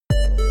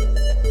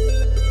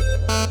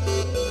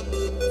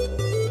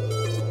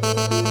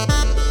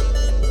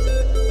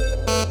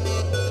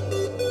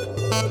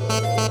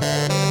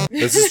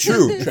This is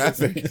true.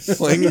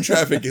 Playing in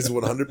traffic is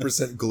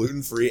 100%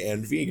 gluten-free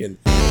and vegan.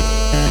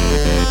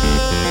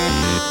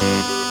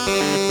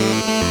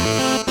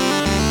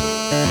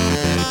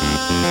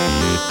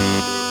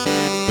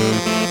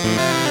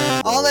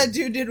 All that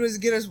dude did was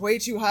get us way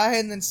too high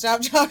and then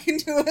stop talking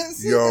to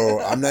us. Yo,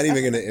 I'm not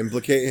even going to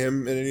implicate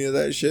him in any of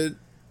that shit,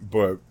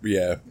 but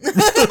yeah.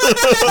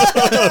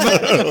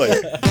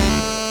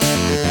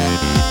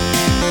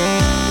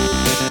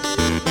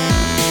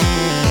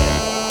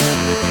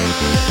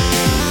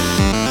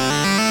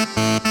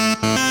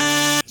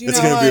 It's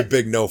going to be a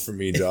big no for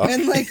me, dog.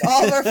 And, like,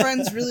 all of our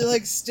friends really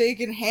like steak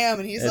and ham,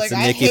 and he's That's like,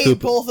 I hate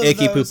both of those.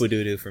 Icky poo-poo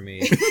doo-doo for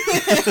me.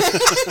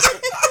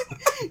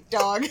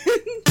 Dog.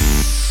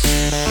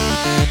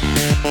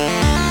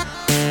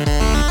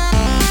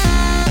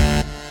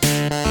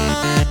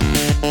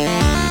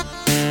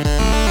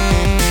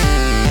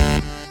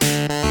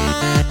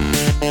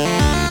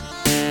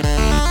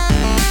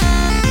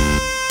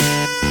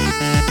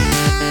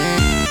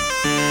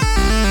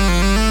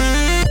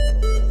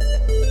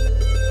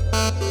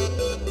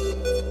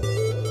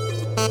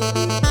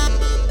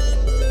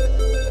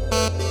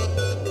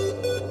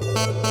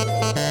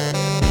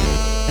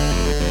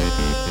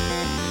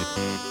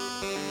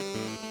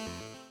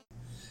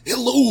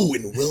 Hello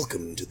and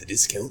welcome to the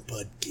Discount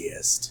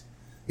Podcast.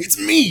 It's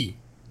me,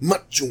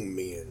 Macho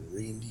Man,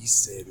 Randy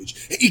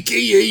Savage,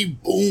 aka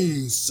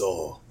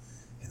Bonesaw,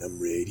 and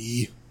I'm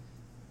ready.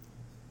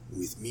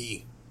 With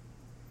me,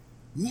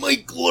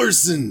 Mike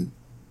Larson.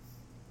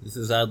 This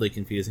is oddly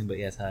confusing, but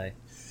yes, hi.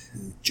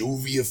 And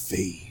Jovia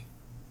Faye.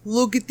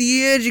 Look at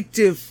the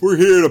adjective. We're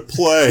here to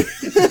play.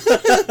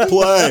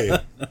 Play.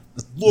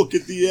 Look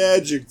at the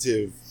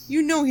adjective.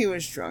 You know he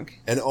was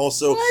drunk. And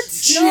also, What?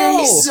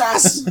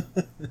 Jesus!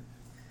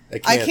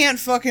 I can't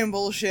fucking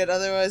bullshit,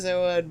 otherwise I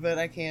would, but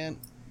I can't.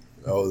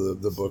 Oh,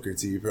 the Booker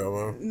T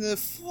promo? The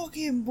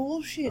fucking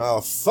bullshit.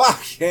 Oh,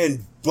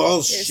 fucking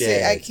bullshit.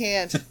 See, I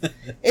can't.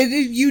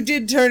 You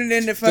did turn it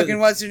into fucking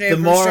what's your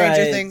name from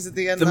Stranger Things at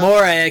the end. The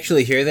more I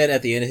actually hear that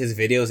at the end of his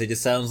videos, it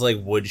just sounds like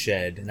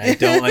woodshed, and I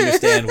don't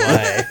understand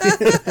why.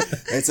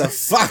 It's a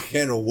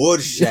fucking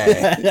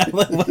woodshed.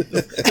 What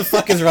the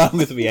fuck is wrong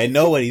with me? I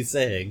know what he's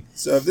saying.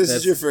 So if this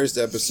is your first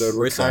episode,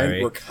 we're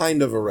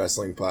kind of a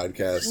wrestling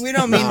podcast. We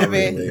don't mean to be.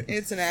 Really.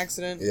 It's an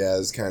accident. Yeah,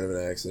 it's kind of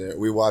an accident.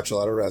 We watch a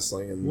lot of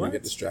wrestling and we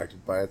get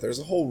distracted by it. There's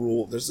a whole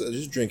rule. There's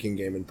a drinking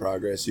game in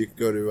progress. You can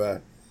go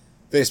to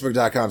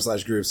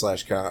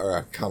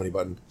Facebook.com/group/comedy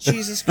button.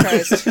 Jesus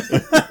Christ.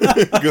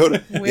 go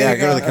to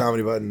the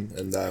comedy button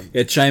and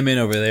chime in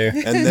over there.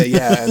 And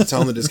and tell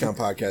them the Discount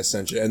Podcast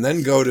sent you. And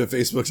then go to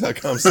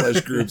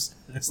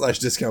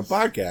Facebook.com/groups/Discount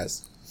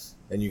Podcast.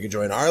 And you can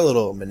join our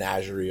little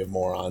menagerie of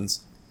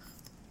morons.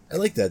 I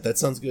like that. That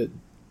sounds good.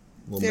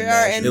 There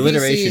are NPCs,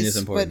 alliteration is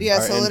important. But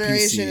yes,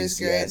 alliteration is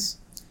great. Yes.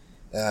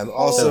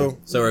 Also,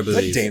 so are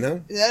booties.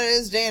 Dana? That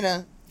is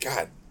Dana.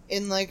 God.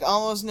 In like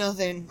almost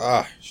nothing.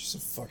 She's so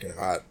fucking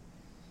hot.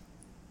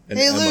 And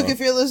hey, Emma. Luke, if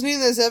you're listening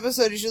to this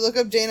episode, you should look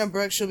up Dana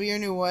Brooks. She'll be your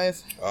new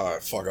wife.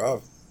 Fuck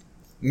off.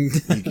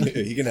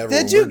 He can have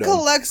that dude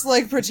collects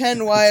like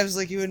pretend wives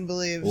like you wouldn't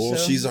believe. Well,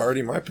 she's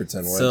already my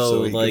pretend wife.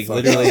 So like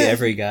literally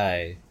every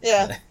guy.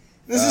 Yeah.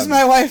 This is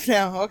my wife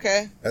now.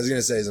 Okay. I was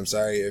gonna say I'm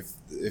sorry if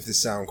the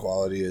sound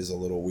quality is a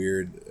little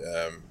weird.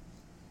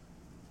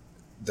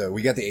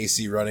 We got the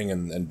AC running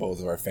and both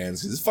of our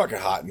fans because it's fucking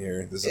hot in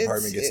here. This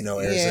apartment gets no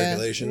air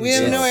circulation. We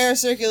have no air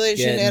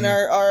circulation, and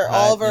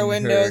all of our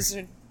windows.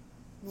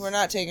 We're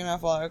not taking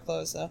off all our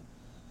clothes though.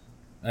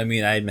 I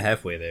mean, I'm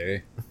halfway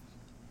there.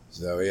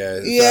 So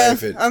yeah.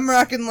 I'm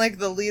rocking like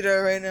the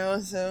leader right now.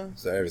 So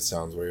sorry if it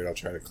sounds weird. I'll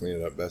try to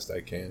clean it up best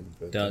I can.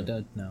 But,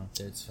 no,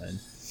 it's fine.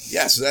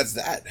 Yeah, so that's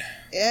that.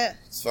 Yeah.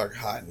 It's fucking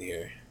hot in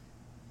here.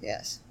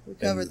 Yes, we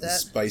covered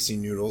that. Spicy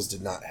noodles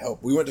did not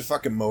help. We went to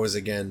fucking Moe's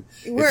again.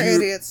 We're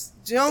idiots.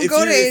 Don't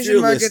go to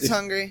Asian markets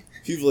hungry.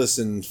 If you've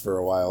listened for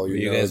a while,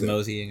 you know guys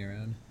moseying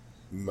around?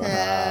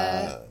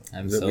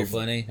 I'm so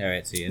funny. All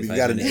right, see you in 5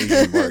 minutes. We've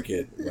got an Asian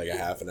market like a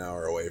half an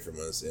hour away from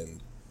us,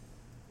 and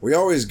we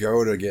always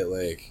go to get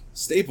like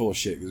staple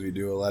shit because we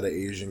do a lot of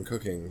Asian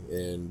cooking,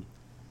 and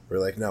we're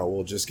like, no,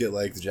 we'll just get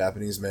like the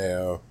Japanese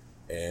mayo.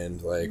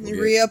 And like we'll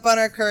re-up on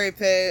our curry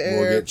paste.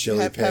 We'll get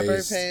chili pepper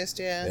paste,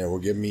 yeah. And we'll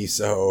get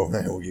miso,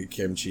 and we'll get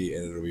kimchi,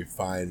 and it'll be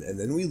fine. And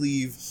then we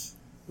leave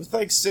with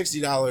like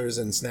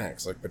 $60 in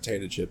snacks, like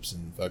potato chips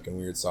and fucking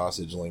weird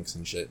sausage links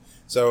and shit.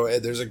 So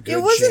there's a good.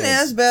 It wasn't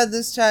as bad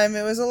this time.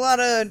 It was a lot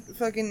of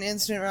fucking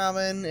instant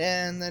ramen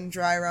and then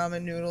dry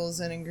ramen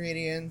noodles and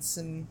ingredients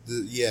and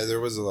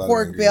there was a lot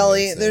pork of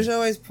belly. There's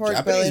always pork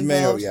Japanese belly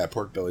involved. mayo,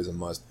 pork belly's a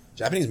must.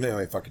 Japanese mayo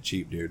ain't fucking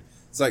cheap, dude.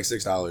 It's like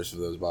 $6 for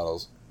those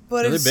bottles.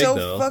 But it's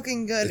so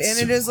fucking good. And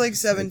it is like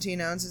 17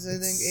 ounces, I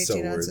think.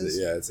 18 ounces.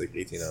 Yeah, it's like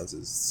 18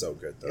 ounces. It's so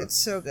good, though. It's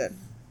so good.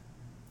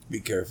 Be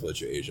careful at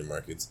your Asian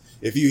markets.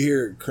 If you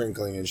hear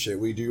crinkling and shit,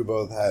 we do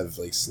both have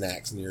like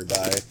snacks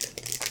nearby.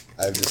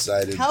 I've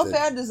decided. How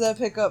bad does that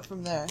pick up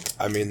from there?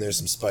 I mean, there's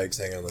some spikes.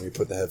 Hang on, let me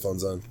put the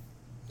headphones on.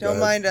 Don't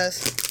mind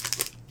us.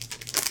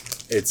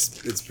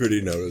 It's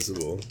pretty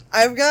noticeable.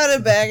 I've got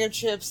a bag of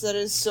chips that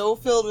is so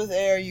filled with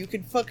air you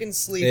could fucking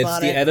sleep It's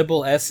on the it.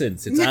 edible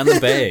essence. It's on the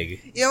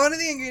bag. Yeah, one of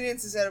the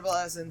ingredients is edible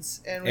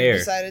essence, and we Air.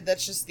 decided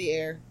that's just the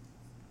air.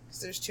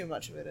 Because there's too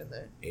much of it in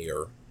there.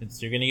 Air.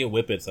 You're gonna get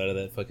whippets out of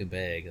that fucking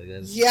bag. Like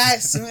that's...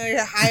 Yes! I'm gonna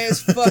get high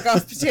as fuck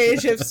off potato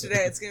chips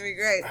today. It's gonna be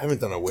great. I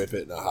haven't done a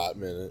whippet in a hot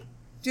minute.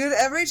 Dude,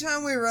 every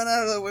time we run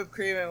out of the whipped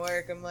cream at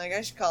work, I'm like,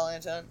 I should call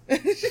Anton.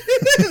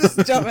 This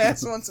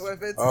dumbass wants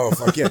whippets. Oh,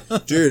 fuck yeah.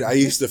 Dude, I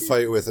used to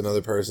fight with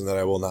another person that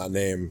I will not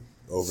name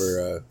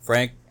over,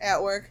 Frank.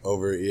 At work. at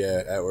work.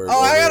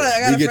 Oh, I got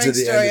a we get Frank to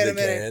the story end in of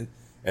a the minute. can,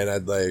 and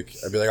I'd be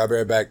like, I'll be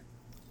right back.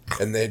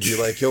 And they'd be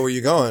like, yo, where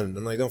you going?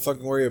 I'm like, don't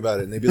fucking worry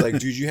about it. And they'd be like,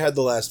 dude, you had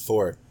the last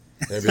 4.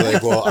 And I'd be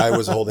like, well, I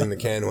was holding the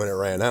can when it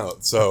ran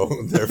out, so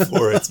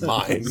therefore it's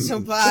mine.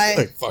 So bye.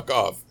 Like, fuck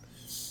off.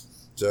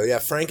 So yeah,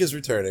 Frank is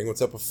returning.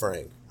 What's up with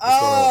Frank? What's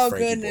going on Oh, with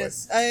Frankie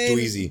goodness. boy? I mean,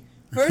 Dweezy.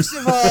 first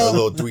of A all,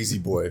 little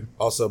Dweezy boy.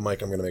 Also,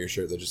 Mike, I'm going to make a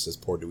shirt that just says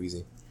poor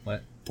Dweezy.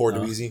 What? Poor Oh.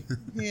 Dweezy.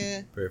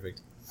 yeah.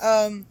 Perfect.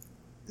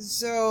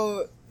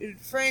 So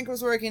Frank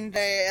was working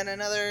today, and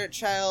another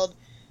child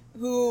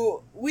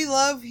who we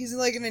love. He's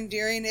like an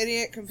endearing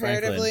idiot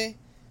comparatively.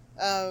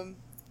 We're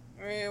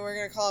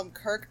gonna call him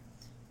Kirk.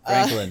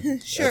 Franklin.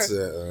 Sure. That's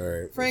it. All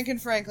right. Frank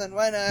and Franklin.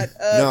 Why not?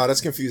 No,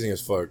 that's confusing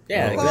as fuck.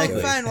 Yeah, I don't Well, exactly.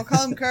 like that. fine. We'll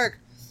call him Kirk.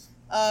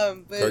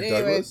 But Kirk anyway,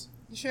 Douglas?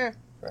 sure.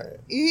 Right.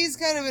 He's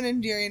kind of an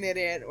endearing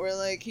idiot, where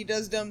like he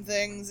does dumb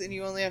things, and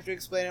you only have to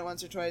explain it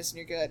once or twice, and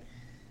you're good.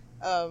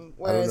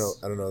 Whereas,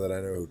 I don't know that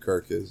I know who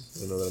Kirk is.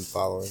 I don't know that I'm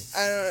following.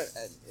 I don't know.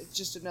 It's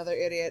just another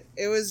idiot.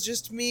 It was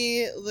just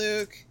me,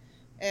 Luke,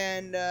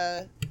 and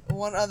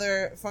one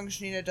other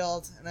functioning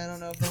adult, and I don't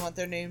know if they want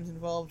their names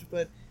involved,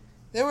 but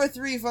there were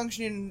 3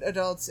 functioning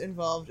adults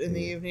involved in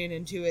the evening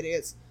and 2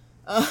 idiots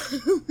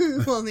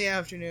well, in the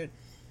afternoon.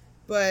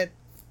 But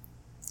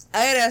I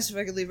had asked if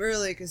I could leave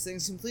early because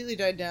things completely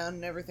died down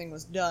and everything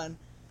was done.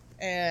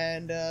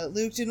 And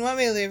Luke didn't want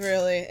me to leave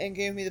early and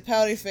gave me the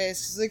pouty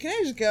face. He's like, can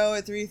I just go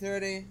at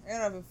 3:30? I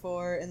got up at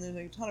 4, and there's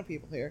like a ton of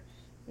people here.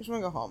 I just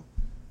want to go home.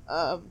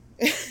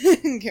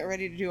 And get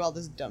ready to do all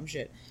this dumb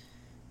shit.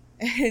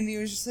 And he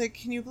was just like,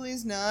 can you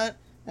please not?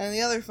 And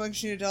the other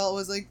functioning adult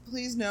was like,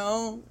 please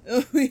no.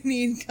 We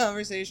need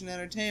conversation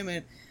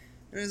entertainment.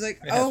 And I was like,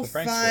 Yeah, that's oh, what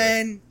Frank's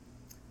fine.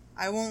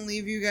 I won't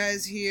leave you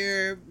guys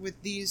here with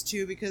these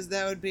 2 because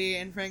that would be...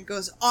 And Frank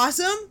goes,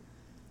 awesome?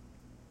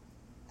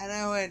 And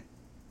I went,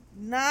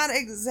 not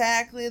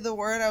exactly the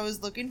word I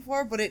was looking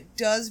for, but it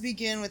does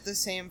begin with the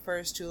same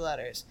first 2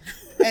 letters.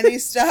 And he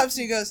stops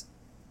and he goes,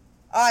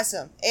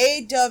 awesome.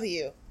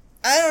 A-W.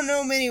 I don't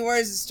know many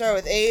words that start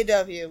with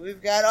A-W.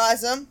 We've got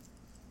awesome.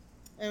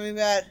 And we've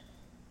got...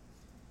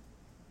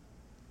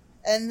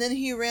 And then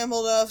he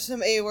rambled off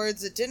some A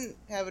words that didn't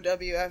have a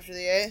W after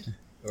the A.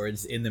 Or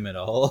just in them at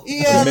all.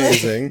 Yeah,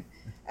 Amazing.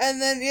 and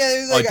then, yeah, he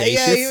was like,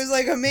 Audacious? he was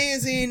like,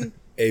 amazing.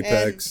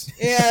 Apex.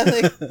 And, yeah,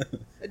 like,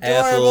 adorable.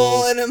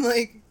 Apples. And I'm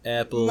like,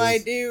 Apples. my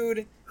dude.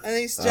 And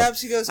then he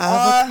stops, he goes,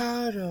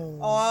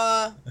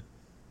 awful?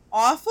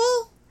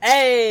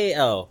 Hey!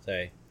 Oh,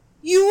 sorry.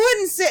 You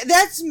wouldn't say,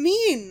 that's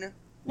mean.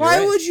 Why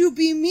right. would you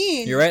be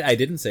mean? You're right, I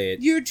didn't say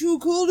it. You're too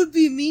cool to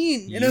be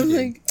mean. And You I'm did.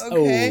 like,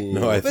 okay. Oh.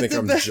 No, I But think the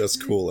I'm best-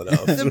 just cool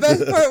enough. The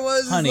best part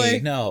was, Honey,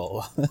 like,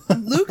 no.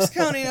 Luke's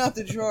counting out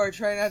the drawer,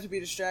 trying not to be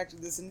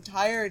distracted this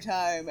entire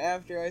time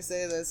after I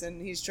say this,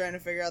 and he's trying to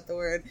figure out the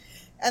word.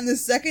 And the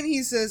second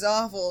he says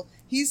awful,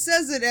 he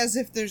says it as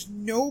if there's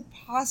no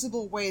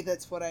possible way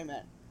that's what I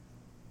meant.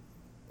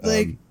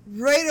 Like,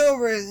 right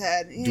over his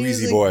head. And he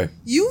was Dweezy like, boy.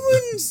 you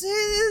wouldn't say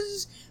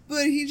this,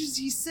 but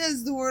he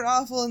says the word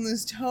awful in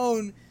this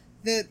tone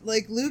that,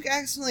 like, Luke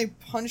accidentally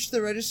punched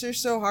the register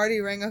so hard he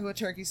rang up a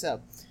turkey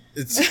sub.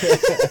 It's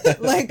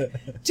Like,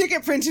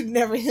 ticket printed and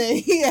everything.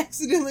 He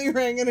accidentally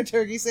rang in a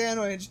turkey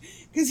sandwich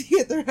because he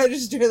hit the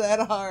register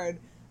that hard,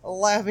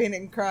 laughing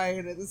and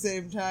crying at the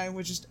same time,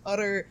 with just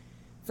utter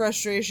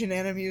frustration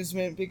and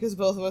amusement because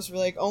both of us were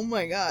like, oh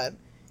my god,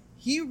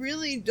 he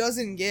really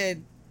doesn't get,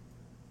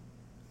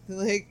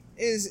 like,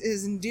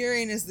 as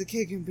endearing as the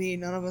kid can be,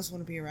 none of us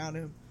want to be around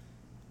him.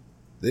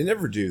 They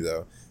never do,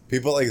 though.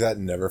 People like that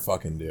never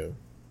fucking do.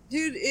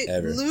 Dude,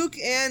 Ever. Luke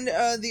and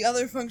the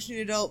other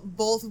functioning adult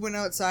both went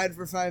outside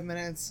for 5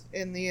 minutes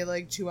in the,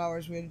 like, 2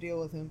 hours we had to deal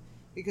with him.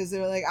 Because they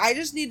were like, I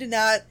just need to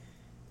not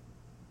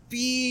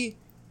be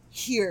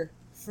here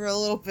for a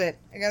little bit.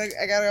 I gotta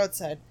go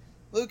outside.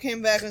 Luke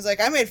came back and was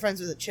like, I made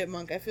friends with a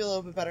chipmunk. I feel a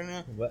little bit better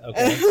now. What? And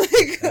Okay. I'm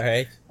like,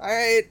 Alright.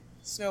 alright,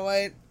 Snow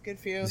White, good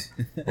for you.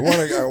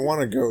 I want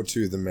to go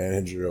to the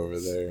manager over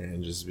there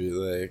and just be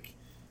like,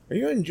 are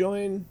you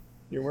enjoying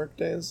your work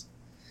days?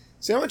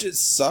 See how much it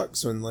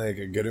sucks when, like,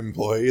 a good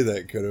employee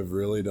that could have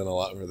really done a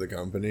lot for the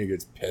company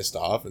gets pissed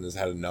off and has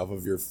had enough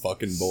of your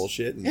fucking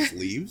bullshit and just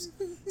leaves?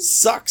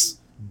 Sucks,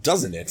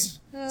 doesn't it?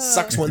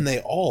 Sucks when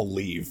they all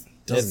leave,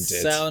 doesn't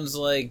it? Sounds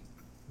like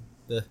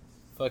the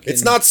fucking...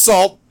 It's not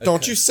salt,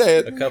 don't you say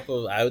A it.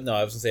 couple... I was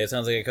gonna say, it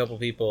sounds like a couple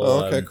people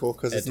Oh, okay, cool, cool,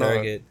 because at it's not.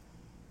 Target.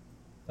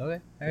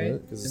 Okay, all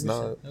right. Because it's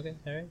not. Okay,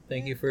 all right.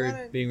 Thank Yeah, you for got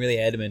it. being really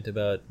adamant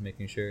about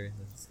making sure.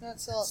 It's not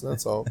salt. It's not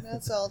salt.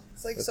 Not salt.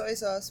 It's like soy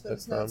sauce, but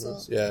it's not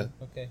salt. Yeah.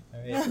 Okay, all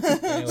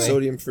right. Anyway.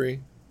 Sodium free.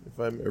 If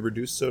I'm a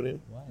reduced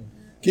sodium. Why?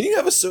 Can you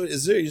have a soda?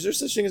 Is there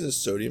such thing as a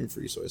sodium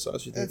free soy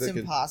sauce? You think That's that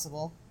could?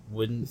 impossible.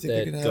 Wouldn't think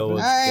that that could go?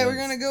 happen? Alright, we're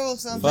against- gonna Google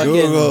something. Fucking-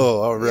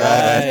 Google. All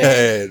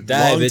right.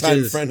 Die, Long-time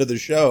bitches. friend of the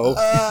show.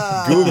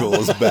 Ah. Google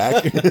is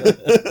back.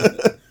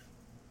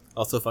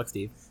 Also, fuck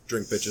Steve.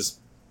 Drink, bitches.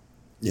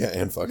 Yeah,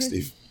 and fuck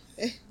Steve.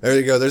 There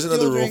you go. There's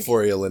another Dual rule drink.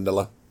 for you,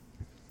 Lindela.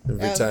 Every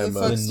Yeah, time,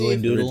 fuck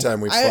Steve. every time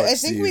we fuck I think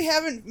Steve. we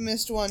haven't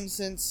missed one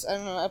since, I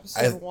don't know,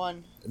 episode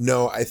 1.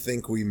 No, I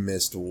think we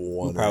missed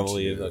one.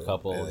 Probably or two. a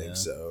couple, I think yeah.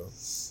 so.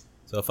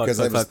 So fuck 'Cause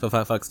I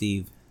was- fuck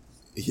Steve.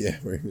 Yeah,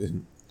 we're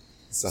in.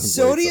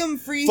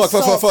 Sodium-free Fuck,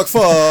 salt.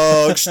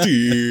 fuck,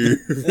 Steve.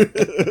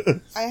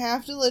 I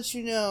have to let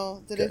you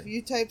know that Okay. if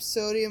you type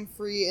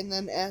sodium-free and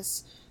then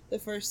S, the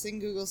first thing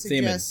Google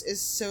Semen. suggests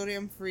is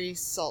sodium-free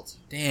salt.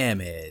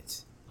 Damn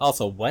it.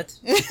 Also, what?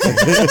 Yeah,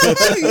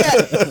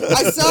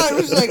 I saw it,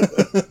 was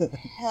like,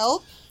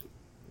 help?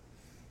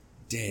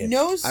 Damn.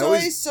 No I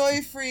always-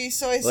 soy-free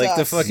soy sauce. Like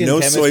the fucking No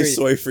chemistry.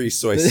 soy-free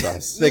soy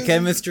sauce. The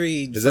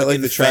chemistry Is that like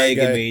fucking the try fag in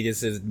guy? me just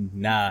says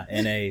nah,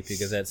 NA,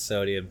 because that's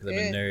sodium, because I'm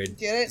a nerd.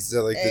 Get it? Is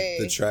that like Hey.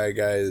 the try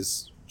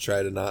guys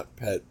try to not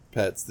pet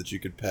pets that you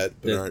could pet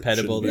but The aren't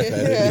petable- shouldn't be Yeah.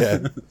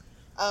 petted?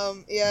 Yeah.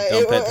 Yeah,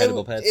 Don't pet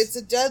petable pets. It's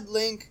a dead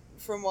link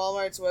from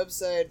Walmart's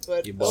website,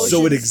 but You Ocean's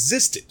So it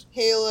existed.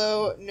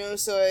 Halo, no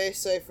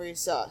soy-free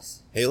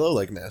sauce. Halo,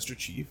 like Master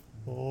Chief.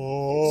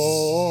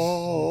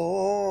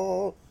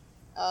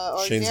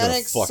 Shane's gonna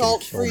Organic fucking kill me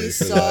salt-free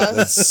for that. sauce,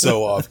 That's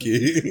so off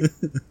key.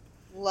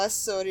 less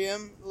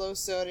sodium, low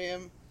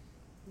sodium.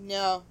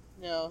 No,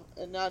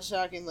 and not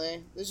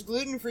shockingly, there's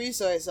gluten-free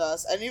soy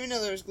sauce. I didn't even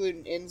know there was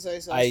gluten in soy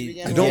sauce I- to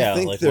begin I with. don't Yeah,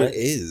 think like there what?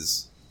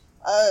 is.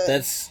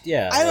 That's,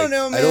 yeah. I don't like,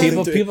 know, man. I don't People,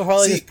 think there- people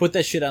probably See, just put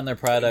that shit on their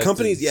product.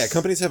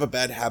 Companies have a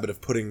bad habit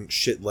of putting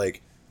shit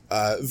like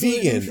vegan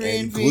Gluten-free and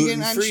vegan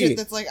gluten on free shit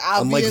that's like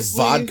on like obviously.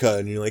 vodka,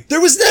 and you're like, there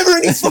was never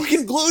any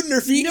fucking gluten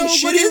or vegan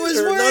shit Nobody in was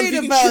there, or worried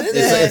non-vegan about shit in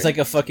that. there. It's like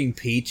a fucking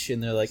peach,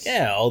 and they're like,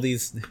 yeah, all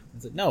these.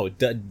 It's like, no,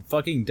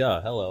 fucking duh.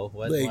 Hello.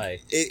 What? Like, Why?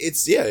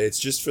 it's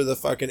just for the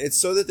fucking. It's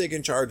so that they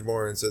can charge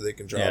more and so they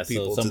can draw Yeah,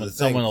 people so to the thing.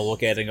 someone will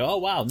look at it and go, oh,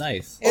 wow,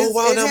 nice. Oh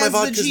wow! It Now my has the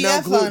vodka's now GF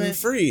on gluten it.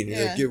 free, and you're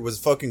like, Yeah. it was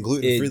fucking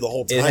gluten free the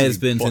whole time. It has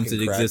you been since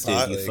fucking it existed,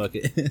 crackpot. you Like, fuck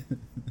it.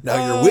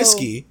 Now your Oh.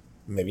 whiskey,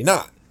 maybe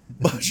not,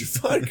 but your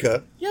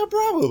vodka, yeah,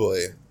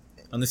 probably.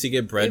 Unless you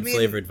get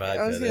bread-flavored I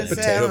vodka. was gonna then- say, I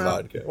Potato don't know.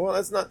 vodka. Well,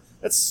 that's not.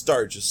 That's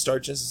starch. Does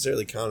starch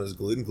necessarily count as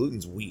gluten?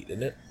 Gluten's wheat,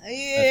 isn't it?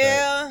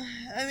 Yeah,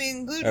 I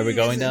mean gluten. Are we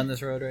going isn't- down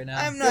this road right now?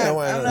 I'm not. Yeah,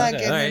 why I'm not? not Okay,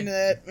 getting alright. into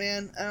that,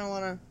 man. I don't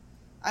want to.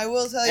 I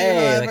will tell you, Hey,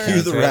 that however. Cue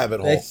counts, the right? rabbit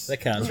hole. That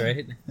counts,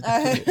 right?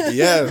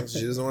 Yeah,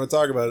 she doesn't want to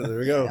talk about it. There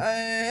we go.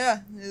 Yeah,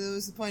 that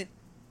was the point.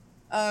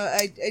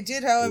 I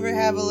did, however,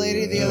 have a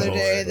lady the other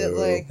day that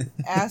like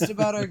asked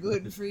about our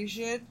gluten-free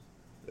shit,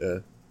 Yeah,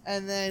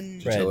 and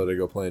then Right. tell her to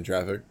go play in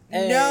traffic.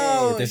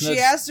 no, there's she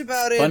no- asked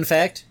about it. Fun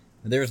fact: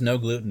 there is no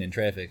gluten in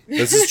traffic.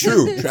 This is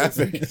true.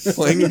 Traffic.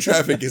 Playing in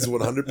traffic is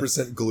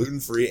 100% gluten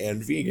free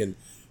and vegan.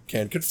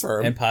 Can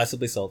confirm. And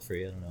possibly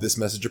salt-free. I don't know. This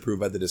message approved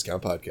by the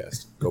Discount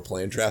Podcast. Go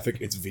play in traffic.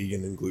 It's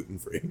vegan and gluten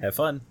free. Have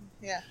fun.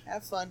 Yeah,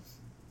 have fun.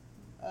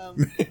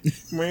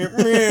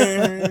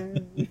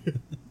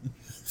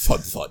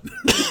 Fun.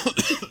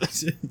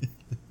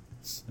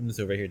 I'm just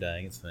over here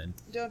dying. It's fine.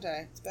 Don't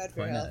die. It's bad for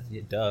Why your not? health.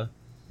 Yeah, duh. I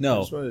No,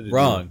 just wanted to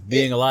wrong. do-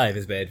 Being alive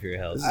is bad for your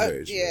health. This is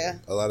very true. Yeah.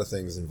 A lot of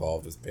things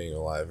involved with being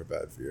alive are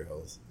bad for your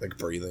health. Like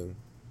breathing.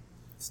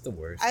 It's the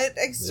worst. I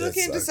still Yeah, it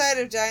can't sucks. decide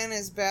if dying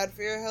is bad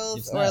for your health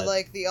It's or not.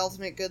 like the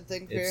ultimate good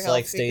thing for your It's health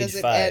like stage because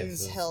it 5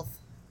 ends of- health.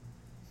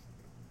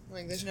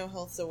 Like there's no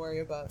health to worry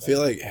about. I feel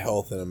like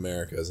health in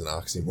America is an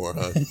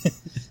oxymoron.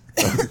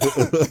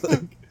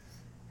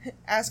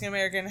 Ask an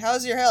American,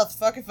 how's your health?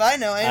 Fuck if I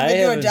know. I I haven't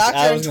been to a haven't-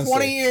 I doctor was in gonna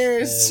 20 say,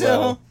 years,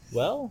 so.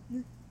 well,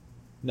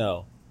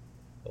 no.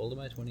 How old am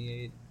I?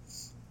 28.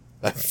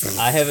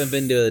 I haven't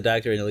been to a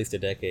doctor in at least a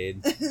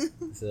decade.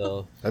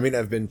 So I mean,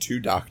 I've been to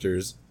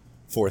doctors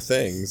for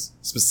things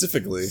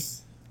specifically,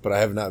 but I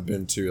have not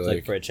been to like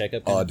like for a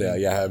checkup. oh kind of damn,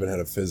 thing? yeah, I haven't had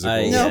a physical.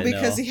 No, Yeah,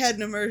 because no. he had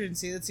an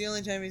emergency. That's the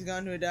only time he's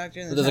gone to a doctor.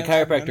 In the Does a time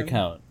I've known chiropractor him.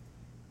 count?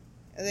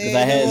 They, 'Cause I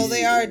had- well,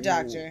 they are a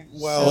doctor.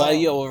 Well, Well,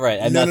 yeah, well, right.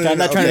 I'm No, not. no, I'm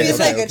no, not trying okay, to. You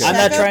mean like a I'm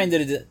not checkup? trying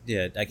to.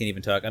 Yeah, I can't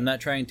even talk. I'm not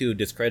trying to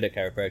discredit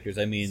chiropractors.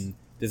 I mean,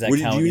 does that what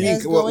count? do you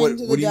As mean? What, going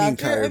to the what do you mean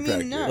doctor? I mean,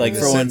 chiropractor? not Like in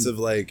for the when- sense of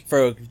like,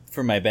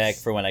 for my back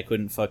for when I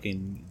couldn't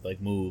fucking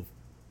like move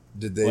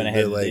did they when I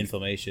they're, had like the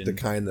inflammation. the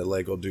kind that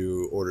like will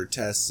do order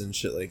tests and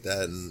shit like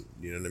that, and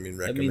you know what I mean?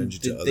 Recommend you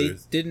to they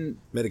others. didn't.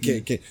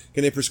 Can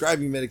they prescribe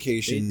you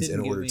medications didn't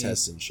and give order me-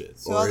 tests and shit?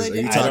 So all they are did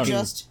you was I don't talking?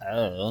 adjust. I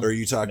don't know. Or are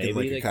you talking Maybe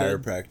like a they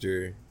could.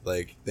 chiropractor?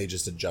 Like they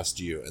just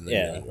adjust you and then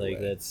Yeah, you're on your like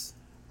way? that's.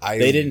 I,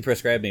 They didn't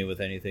prescribe me with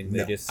anything. They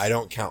No, just. I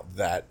don't count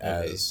that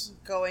Okay. as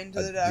Going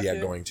to the doctor. yeah,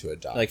 going to a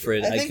doctor. like for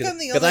it. I think I'm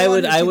the because only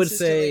one who I would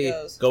consistently say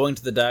goes. going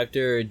to the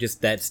doctor.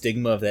 Just that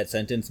stigma of that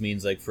sentence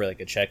means like for like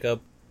a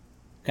checkup,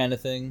 kind of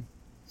thing.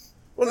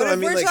 Well, But no, I if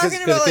mean, we're like,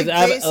 talking about like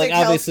basic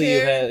obviously you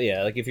healthcare-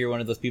 have like if you're one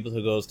of those people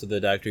who goes to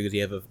the doctor because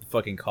you have a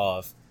fucking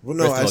cough. well,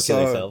 no, first of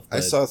all, kill yourself, I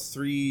but- saw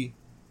 3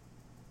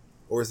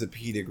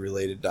 orthopedic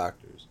related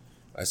doctors.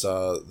 I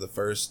saw the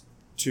first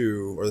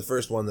 2, or the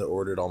first one that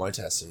ordered all my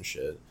tests and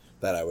shit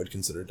that I would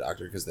consider a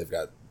doctor because they've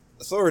got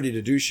authority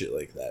to do shit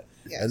like that.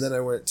 Yes. And then I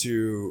went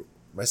to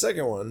my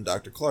second one,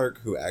 Dr.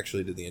 Clark, who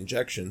actually did the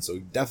injection, so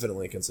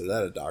definitely consider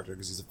that a doctor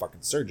because he's a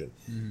fucking surgeon.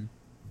 Mm-hmm.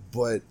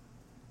 But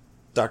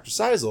Dr.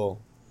 Seisel,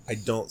 I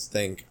don't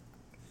think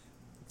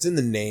it's in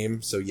the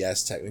name, so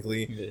yes,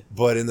 technically, Yeah.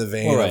 but in the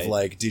vein Right. of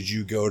like, did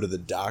you go to the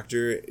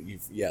doctor?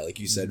 Yeah, like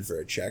you said, for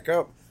a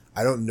checkup.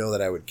 I don't know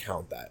that I would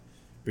count that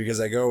because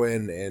I go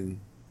in and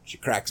she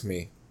cracks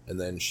me, and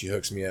then she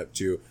hooks me up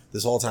to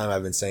this whole time.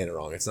 I've been saying it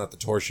wrong. It's not the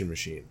torsion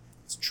machine;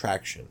 it's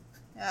traction.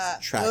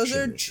 Traction those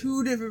are machine.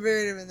 2 different,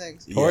 very different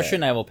things.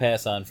 Torsion, I will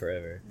pass on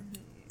forever.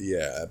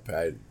 Yeah,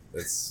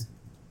 it's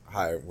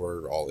hi.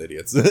 We're all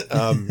idiots.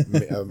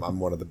 I'm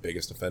one of the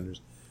biggest offenders,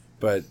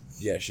 but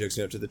yeah, she hooks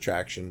me up to the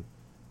traction,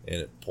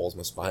 and it pulls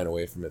my spine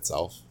away from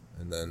itself,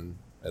 and then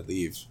I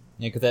leave.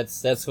 Yeah,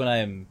 because that's when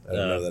I'm I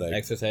don't know that I-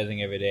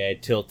 exercising every day. I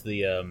tilt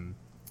the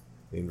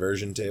The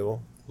inversion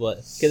table. what?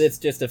 Because it's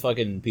just a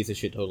fucking piece of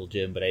shit total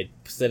gym, but I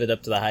set it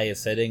up to the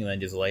highest setting and then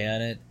just lay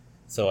on it.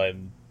 So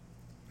I'm.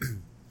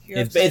 You're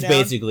It's upside down.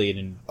 basically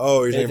an.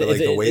 Oh, you're talking about like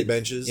the weight it-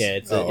 benches. Yeah,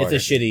 it's Oh, a okay.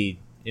 shitty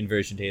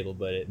inversion table,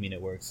 but I mean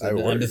it works. It I'm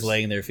works. just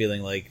laying there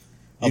feeling like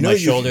You know my you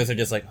shoulders are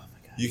just like, oh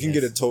my god. You can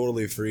yes. get a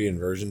totally free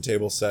inversion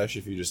table sesh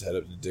if you just head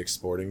up to Dick's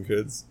Sporting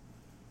Goods,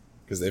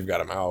 because they've got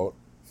them out.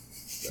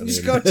 You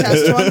just go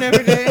test one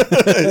every day.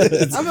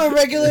 I'm a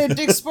regular at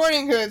Dick's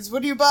Sporting Goods.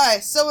 What do you buy?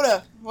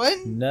 Soda.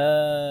 What?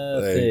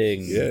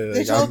 Nothing. Yeah, They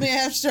like, told I'm- me I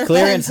have to start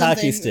Clearance buying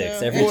hockey something, sticks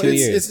you know? every Well, 2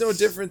 years. it's no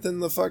different than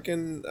the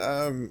fucking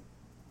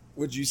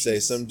what'd you say?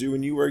 Some dude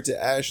when you worked at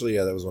Ashley,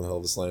 yeah, that was one hell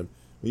of a slam.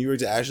 When you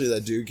worked at Ashley,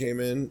 that dude came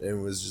in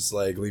and was just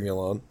like, leave me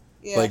alone.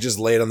 Yeah. Like just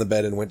laid on the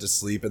bed and went to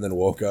sleep and then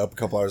woke up a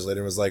couple hours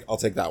later and was like, I'll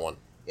take that one.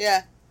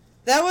 Yeah.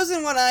 That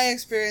wasn't what I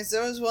experienced.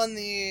 That was when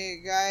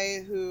the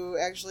guy who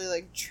actually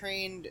like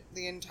trained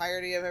the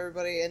entirety of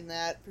everybody in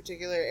that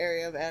particular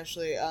area of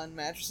Ashley on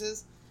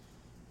mattresses.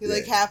 He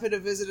like Yeah. happened to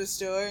visit a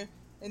store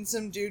and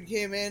some dude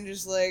came in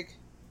just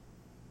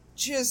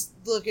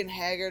looking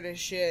haggard as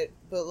shit,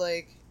 but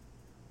like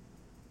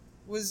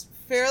was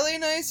fairly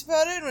nice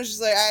about it and was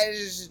just like, I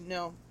just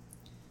no.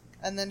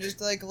 And then just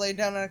like laid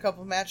down on a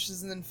couple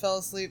mattresses and then fell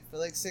asleep for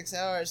like 6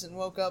 hours and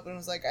woke up and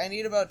was like, I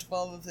need about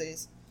 12 of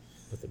these.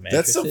 With the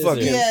That's some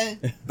mattresses,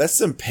 fucking- Yeah. That's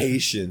some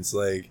patience.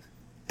 Like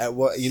at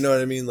what you know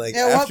what I mean? Like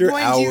At what after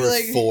point hour do you,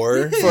 like-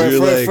 4, for, you're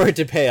for, like, for it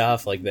to pay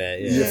off like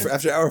that. Yeah. yeah,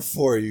 after hour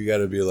 4, you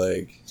gotta be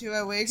like, Do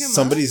I wake him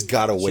somebody's up?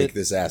 gotta wake Shit.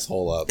 this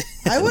asshole up.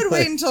 I would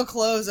wait until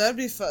close. I'd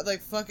be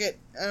like, fuck it.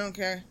 I don't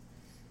care.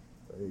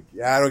 Like,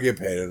 yeah, I don't get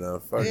paid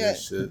enough. Fuck Yeah.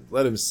 this shit.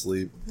 Let him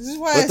sleep. This is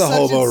why Let I the such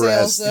hobo in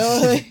rest.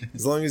 sales. So, like,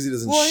 As long as he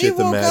doesn't Well, he shit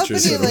the woke up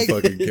mattress, and I he, don't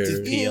like- fucking care.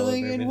 Just pee all over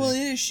everything. well,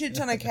 he had a shit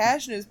ton of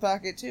cash in his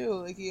pocket too.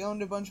 Like he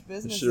owned a bunch of You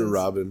businesses. should have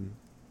robbed him.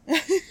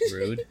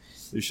 Rude.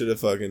 You should have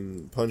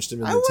fucking punched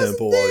him in I the wasn't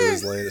temple while he there.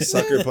 was laying.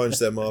 Sucker punch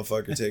that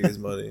motherfucker, take his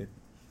money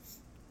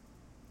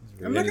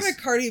I'm not gonna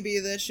Cardi B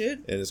that shit.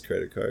 and his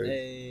credit card.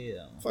 Hey,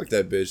 no. Fuck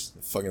that bitch,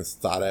 fucking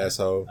thought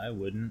asshole. I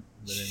wouldn't,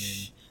 but I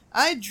mean,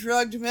 I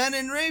drugged men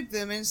and raped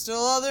them and stole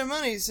all their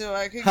money so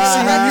I could get Ha, a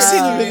ha, Have you record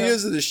seen the deal.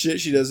 videos of the shit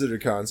she does at her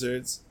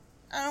concerts?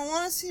 I don't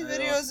want to see I don't-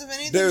 videos of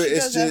anything Dude, she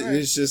does ever.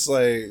 it's just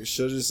like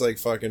she'll just like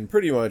fucking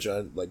pretty much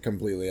like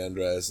completely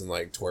undress and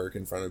like twerk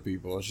in front of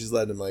people, and she's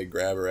letting them like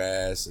grab her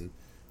ass and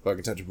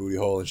fucking touch a booty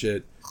hole and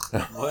shit.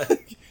 What?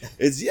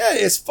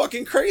 It's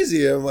fucking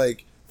crazy. I'm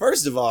like,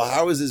 first of all,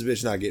 how is this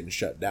bitch not getting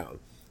shut down?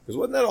 Because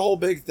wasn't that a whole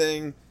big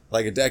thing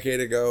like a decade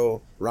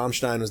ago?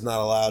 Rammstein was not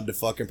allowed to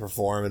fucking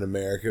perform in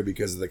America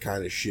because of the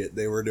kind of shit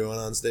they were doing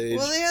on stage.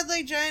 Well, they had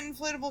like giant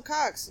inflatable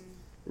cocks and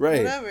Right.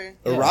 whatever.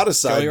 Yeah,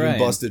 Eroticide Joey been Ryan.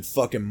 busted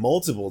fucking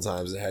multiple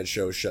times and had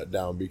shows shut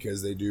down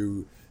because they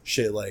do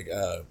shit like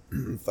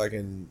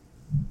fucking,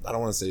 I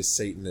don't want to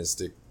say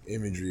satanistic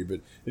imagery,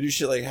 but they do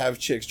shit like have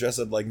chicks dress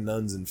up like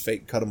nuns and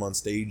fake cut them on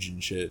stage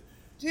and shit.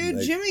 Dude,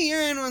 Like- Jimmy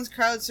Urine once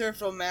crowd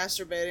surfed while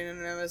masturbating in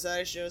an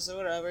MSI show, so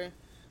whatever.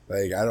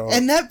 Like, I don't.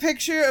 And that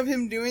picture of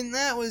him doing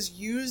that was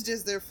used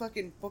as their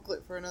fucking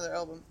booklet for another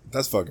album.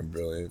 That's fucking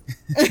brilliant.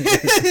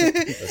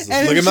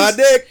 And Look it's at my just-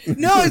 dick!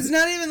 No, it's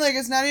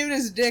not even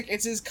his dick.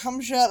 It's his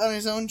cum shot on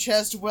his own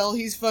chest while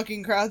he's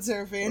fucking crowd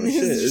surfing. Oh, shit.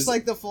 It's just Is-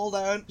 like the fold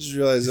out. Just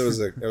realized it was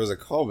a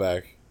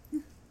callback.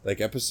 Like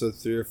episode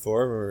 3 or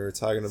 4 when we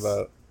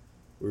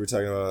were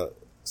talking about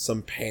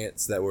some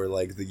pants that were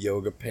like the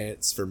yoga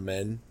pants for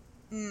men.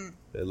 Mm.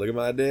 Hey, look at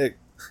my dick.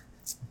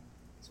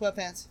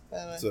 Sweatpants,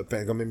 by the way. So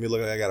pants gonna make me look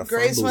like I got a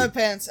Gray front booty.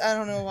 sweatpants. I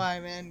don't know why,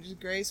 man. Just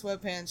gray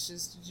sweatpants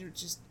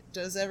just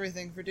does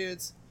everything for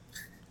dudes.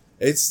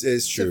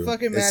 It's true.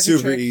 fucking It's magic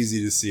super trick.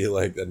 easy to see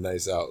like a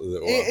nice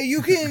outlet. Well,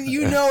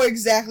 You know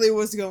exactly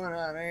what's going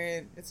on.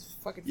 Right? It's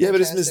fucking. yeah,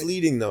 but it's fantastic.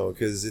 misleading though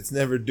because it's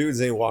never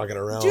dudes ain't walking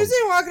around Dudes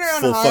ain't walking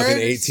around full hard.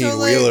 fucking 18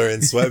 wheeler in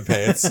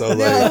sweatpants. So like,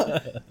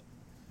 No.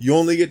 you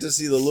only get to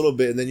see the little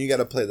bit, and then you got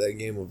to play that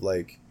game of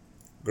like,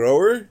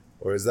 grower,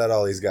 or is that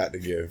all he's got to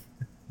give?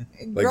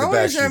 Like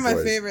Growers the are Backstreet my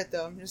Boys. favorite,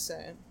 though. I'm just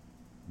saying.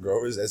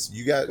 Growers, that's the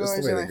way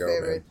Growers to are my go,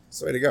 favorite. man. That's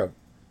the way to go.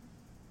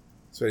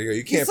 That's the way to go.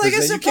 You can't like a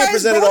present. You can't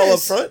surprise present it all up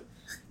bonus. front.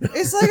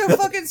 It's like a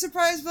fucking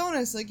surprise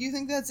bonus. Like, you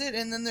think that's it,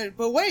 and then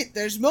but wait,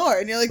 there's more.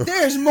 And you're like,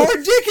 there's more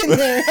dick in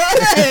there.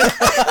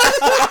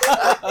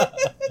 All right.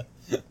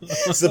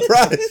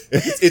 Surprise!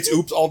 It's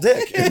oops all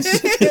dick.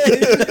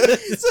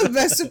 It's the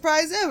best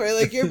surprise ever.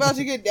 Like, you're about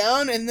to get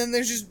down, and then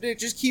it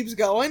just keeps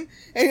going,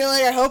 and you're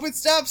like, I hope it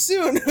stops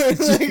soon. Like,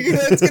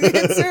 that's gonna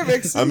hit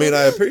cervix. I mean,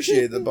 I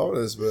appreciate the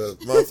bonus, but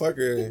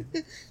motherfucker,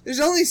 There's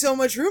only so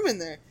much room in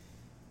there.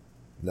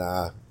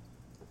 nah.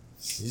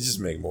 You just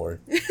make more.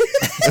 Just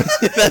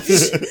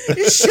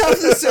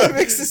shove the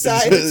cervix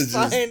aside. It's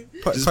Just- fine.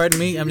 Pardon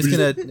me, I'm just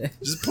gonna.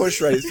 Just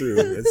push right through.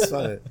 It's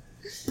fine.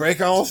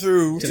 Break all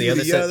through to the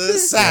other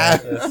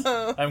side.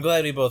 I'm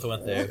glad we both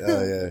went there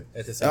Oh yeah.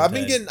 at the same I've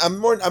time. been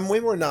I'm way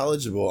more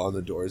knowledgeable on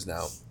the Doors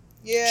now.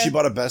 Yeah. She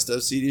bought a best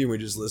of CD and we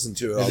just listened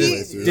to it all the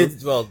way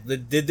through.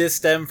 Did this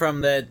stem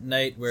from that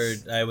night where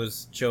I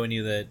was showing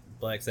you that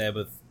Black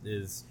Sabbath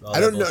is? All I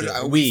that don't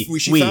know. bullshit? No,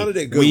 she found it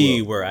at Goodwill.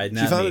 We were. She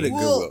found it at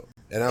Well, Goodwill,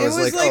 and I It was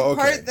was like, oh,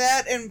 okay. part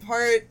that and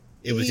part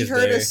It was he just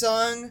heard there. a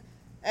song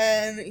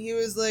and he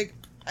was like,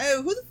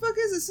 who the fuck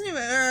is this anyway?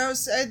 I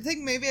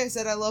think maybe I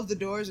said I love the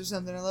Doors or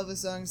something. I love the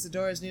songs the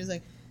Doors, and he was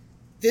like,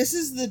 "This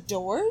is the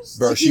Doors."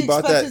 Bro, like, she he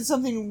bought expected that-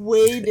 something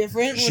way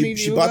different when he knew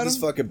She about bought this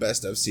him. fucking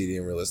best of CD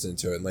and we're listening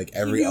to it, and like He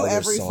every knew other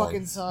every song.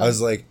 fucking song. I was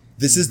like,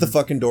 this is the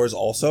fucking Doors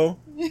also?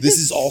 This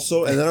is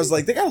also? And then I was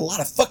like, they got a lot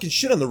of fucking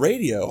shit on the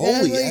radio. And I'm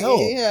Holy like, hell.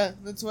 Yeah,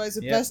 that's why it's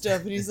a Yep. best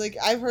of. And he's like,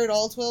 I've heard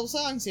all 12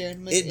 songs here. And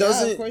I'm like, It yeah,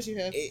 doesn't. of course you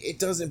have. It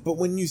doesn't. But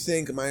when you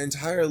think my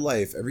entire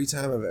life, every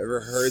time I've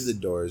ever heard the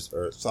Doors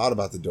or thought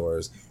about the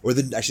Doors, or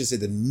I should say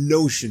the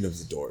notion of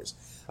the Doors,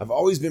 I've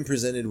always been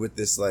presented with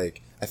this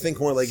like I think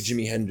more like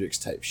Jimi Hendrix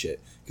type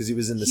shit because he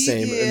was in the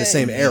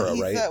same era,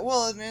 he right? Thought,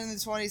 well, in the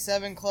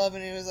 27 Club,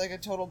 and he was like a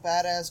total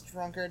badass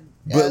drunkard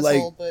But, asshole.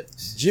 like, But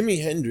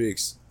Jimi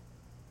Hendrix,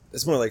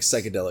 it's more like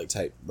psychedelic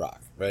type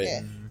rock, right?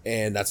 Yeah.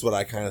 And that's what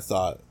I kind of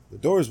thought the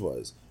Doors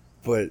was.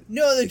 But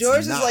no, the it's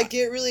Doors not. is like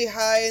get really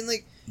high and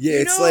like yeah, you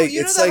it's know, like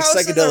you know it's the like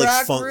house in the psychedelic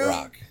rock funk room?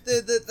 rock.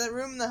 The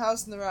room in the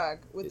house in the rock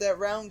with that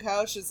round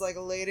couch that's like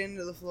laid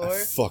into the floor I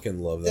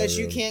fucking love that. that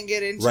you room. can't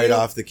get into. Right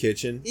off the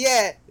kitchen.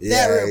 Yeah,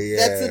 Yeah, that room. yeah.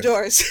 That's the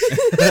Doors.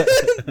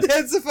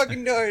 That's the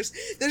fucking Doors.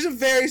 There's a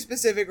very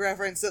specific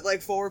reference that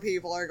like 4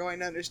 people are going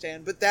to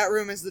understand, but that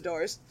room is the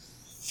Doors.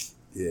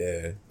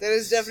 Yeah. That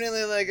is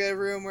definitely like a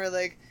room where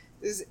like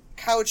this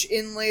couch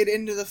inlaid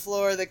into the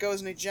floor that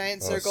goes in a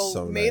giant Oh, circle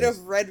so made nice.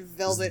 of red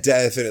velvet.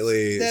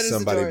 Definitely That is the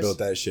somebody Doors. built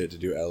that shit to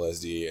do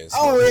LSD and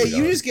Oh smoke yeah, weed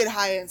you on. just get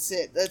high and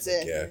sit. That's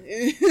it.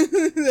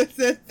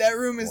 Yeah. that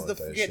room is want the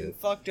that getting shit.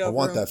 fucked up I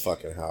want room. that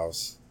fucking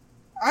house.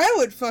 I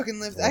would fucking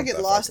live. I want get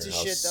that lost fucking as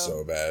house shit though.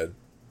 so bad.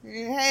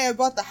 Hey, I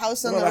bought the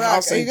house on Well, the rock.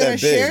 house Are you ain't gonna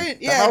that big. share it?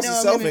 The Yeah, house no,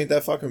 itself I'm gonna, ain't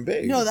that fucking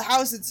big. No, the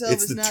house itself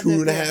it's is the not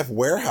 2.5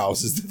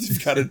 warehouses that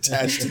they've got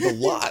attached to the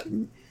lot,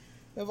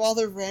 of all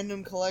the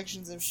random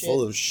collections of shit.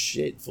 full of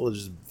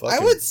just fucking.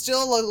 I would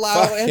still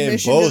allow fucking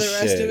admission to the rest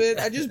bullshit. of it.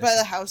 I just buy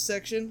the house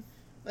section.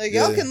 Like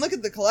Yeah. y'all can look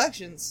at the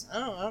collections. I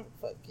don't know.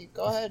 Fuck,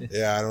 go ahead.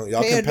 Yeah, I don't.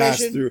 Y'all Pay can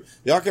pass admission. through.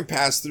 Y'all can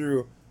pass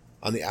through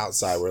on the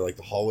outside where like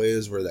the hallway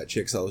is, where that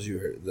chick sells you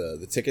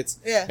the tickets.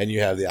 Yeah. And you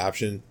have the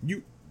option.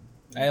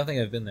 I don't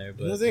think I've been there,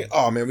 but You know,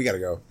 oh man, we gotta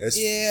go. It's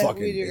Yeah,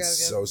 fucking. we do It's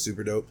gotta so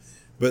super dope.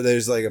 But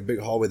there's like a big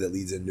hallway that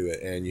leads into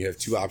it, and you have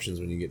 2 options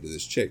when you get to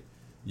this chick.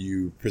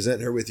 You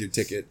present her with your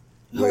ticket,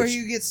 Or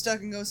you get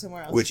stuck and go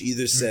somewhere else. which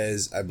either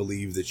says, "I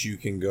believe that you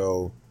can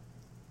go."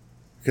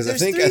 Because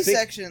There's I 3 think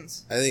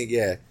sections,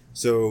 yeah.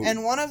 So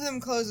and one of them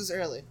closes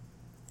early.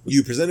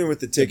 you present her with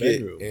the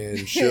ticket, bedroom.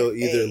 and she'll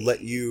either Hey. let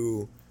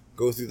you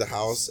go through the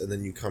house, and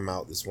then you come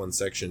out this one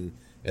section,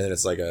 and then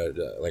it's like a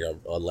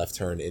left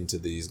turn into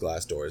these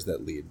glass doors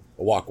that lead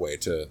a walkway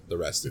to the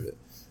rest of it.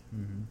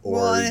 Mhm. Or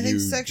Well, and I you think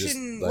just,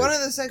 section like, one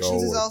of the sections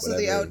go is or also the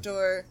whatever.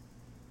 outdoor.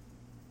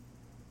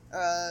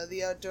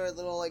 The outdoor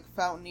little like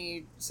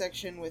fountainy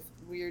section with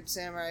weird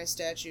samurai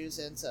statues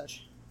and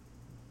such.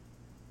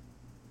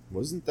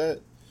 Wasn't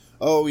that?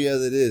 Oh yeah,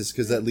 that is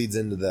because that leads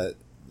into the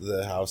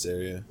house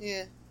area.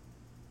 Yeah,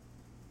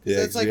 Yeah,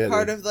 that's like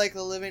part of like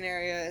the living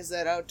area is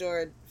that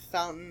outdoor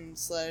fountain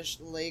 /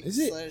 lake Is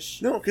it?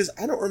 / No, because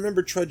I don't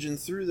remember trudging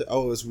through the.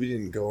 Oh, it was we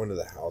didn't go into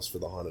the house for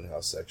the haunted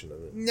house section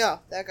of it. No,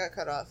 that got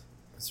cut off.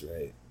 That's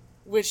right.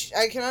 Which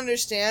I can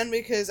understand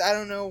because I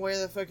don't know where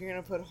the fuck you're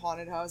gonna put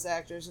haunted house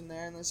actors in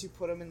there unless you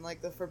put them in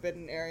like the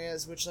forbidden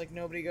areas, which like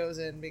nobody goes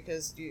in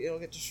because it'll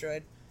get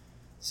destroyed.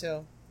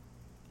 So,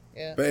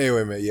 yeah. But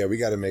anyway, man, yeah, we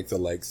got to make the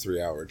like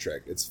 3-hour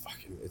trek. It's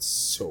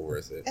so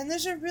worth it. And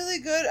there's a really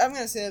good, I'm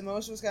gonna say the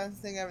most Wisconsin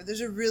thing ever.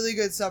 There's a really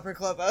good supper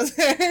club out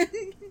there.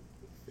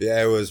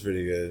 Yeah, it was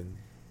pretty good.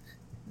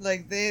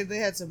 Like they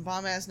had some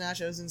bomb ass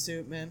nachos and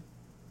soup, man.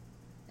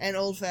 And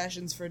old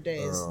fashions for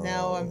days. Oh.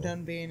 Now I'm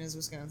done being as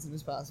Wisconsin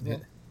as possible.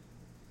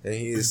 And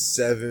he is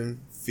 7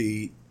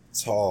 feet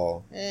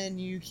tall. And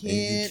you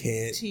can't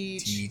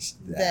teach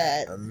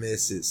that. I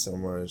miss it so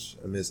much.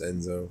 I miss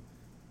Enzo.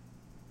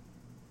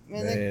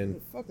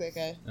 Man. Fuck that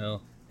guy.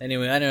 Well,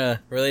 anyway, on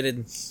a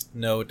related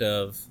note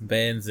of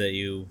bands that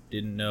you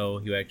didn't know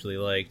you actually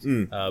liked,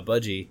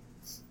 Budgie.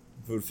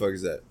 Who the fuck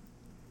is that?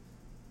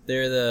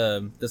 They're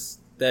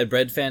that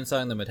Bread Fan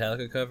song that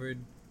Metallica covered.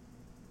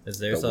 Is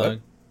their song. What?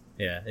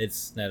 Yeah,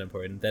 it's not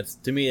important. That's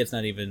to me, it's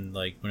not even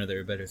like one of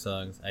their better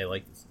songs. I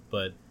like this,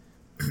 but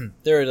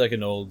they're like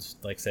an old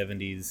like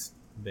 70s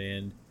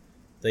band.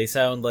 They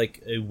sound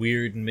like a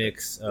weird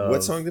mix of...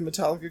 What song did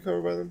Metallica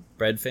cover by them?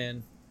 Bread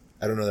Fan.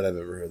 I don't know that I've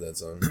ever heard that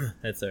song.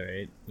 That's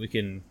alright. We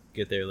can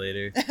get there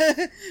later.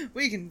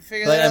 We can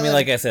figure But that out. I mean,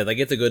 like I said, like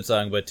it's a good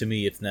song, but to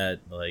me, it's not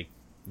like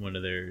one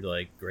of their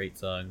like great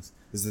songs.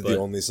 Is it the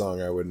only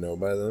song I would know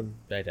by them?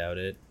 I doubt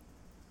it.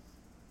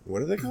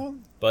 What are they called?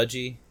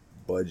 Budgie.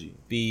 Budgie.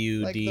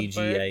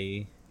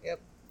 Budgie. Yep.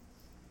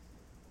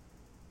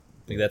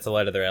 I think that's a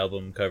lot of their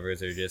album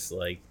covers are just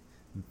like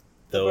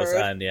those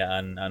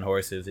on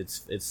horses.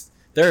 It's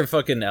their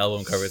fucking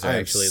album covers are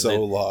actually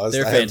lost.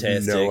 They're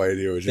fantastic. I have no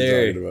idea what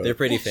you're talking about. They're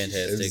pretty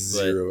fantastic. I have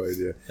zero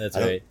idea. That's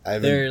right. I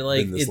haven't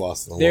been this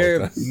lost in a long their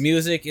time.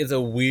 music is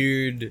a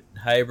weird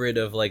hybrid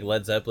of like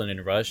Led Zeppelin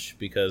and Rush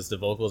because the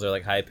vocals are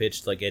like high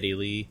pitched like Eddie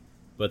Lee,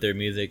 but their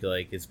music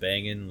like is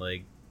banging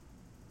like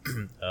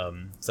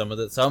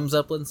some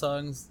Zeppelin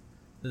songs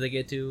that they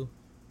get to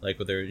like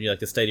with their like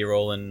the steady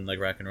rolling like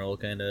rock and roll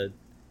kind of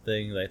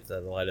thing. That's a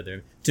lot of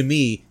their, to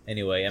me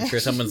anyway. I'm sure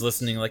someone's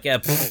listening like, yeah,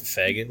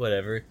 faggot,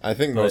 whatever. I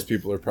think most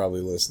people are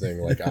probably listening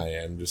like I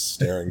am, just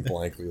staring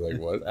blankly like,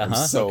 what? I'm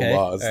so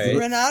lost. Right.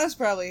 Renata's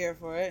probably here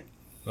for it.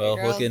 Well,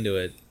 hey, look into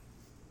it.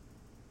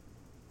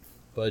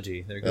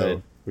 Budgie, they're good.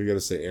 Oh, we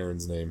gotta say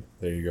Aaron's name.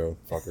 There you go,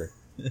 fucker.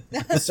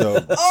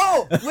 So.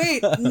 Oh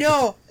wait,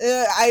 no!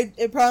 I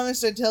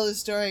promised I'd tell his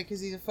story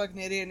because he's a fucking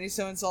idiot and he's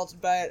so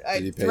insulted by it.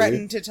 I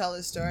threatened to tell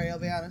his story. I'll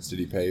be honest. Did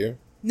he pay you?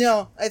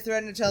 No, I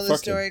threatened to tell this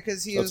story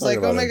because he was like,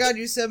 "Oh my god,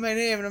 you said my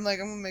name," and I'm like,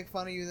 "I'm gonna make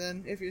fun of you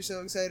then if you're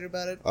so excited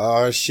about it."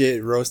 Oh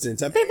shit, roasting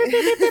time.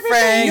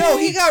 Frank. No,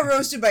 he got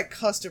roasted by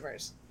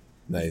customers.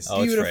 Nice.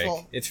 Oh,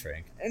 beautiful. It's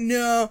Frank.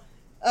 No,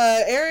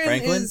 Aaron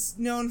Franklin? is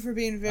known for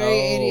being very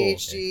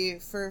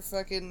ADHD for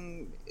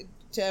fucking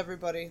to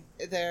everybody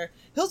there.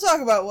 He'll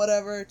talk about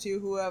whatever to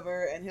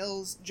whoever, and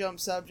he'll jump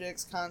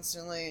subjects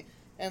constantly.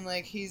 And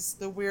like he's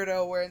the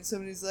weirdo where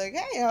somebody's like,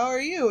 "Hey, how are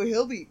you?"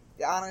 He'll be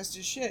honest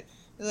as shit.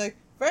 He's like,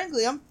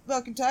 "Frankly, I'm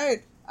fucking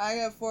tired. I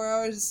got 4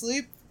 hours of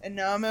sleep, and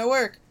now I'm at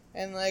work.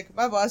 And, like,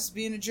 my boss is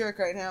being a jerk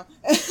right now."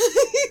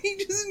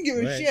 He doesn't give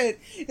a shit.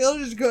 He'll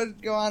just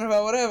go on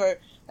about whatever.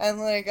 And,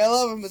 like, I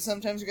love him, but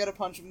sometimes you gotta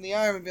punch him in the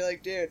arm and be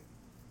like, "Dude,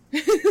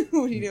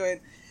 what are you doing?"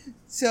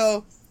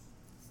 So,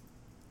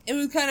 it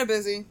was kind of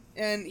busy,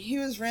 and he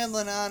was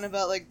rambling on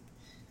about, like,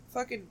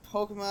 fucking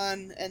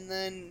Pokemon, and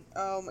then,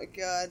 oh my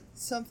god,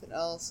 something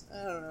else.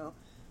 I don't know.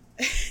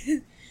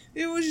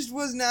 It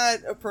was not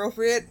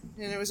appropriate,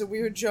 and it was a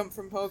weird jump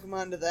from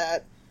Pokemon to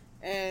that.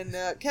 And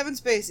Kevin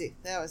Spacey,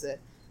 that was it.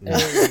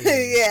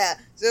 Yeah,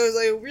 so it was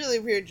like a really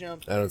weird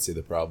jump. I don't see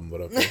the problem,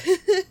 but okay.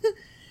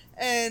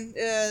 And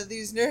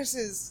these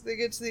nurses, they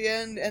get to the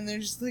end, and they're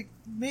just like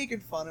making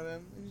fun of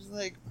him. They're just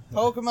like,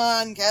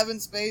 Pokemon, Kevin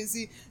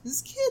Spacey.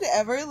 Does this kid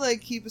ever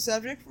like keep a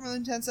subject for more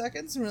than 10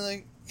 seconds? And we're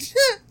like,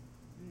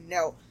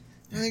 no.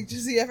 And like,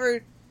 does he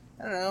ever,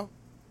 I don't know,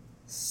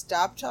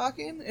 stop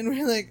talking? And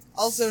we're like,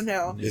 also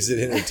no. Is it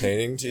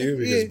entertaining to you?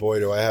 Because boy,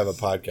 do I have a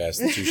podcast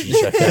that you should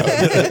check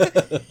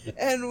out.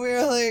 And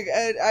we're like,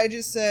 I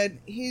just said,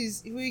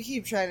 we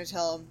keep trying to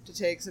tell him to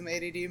take some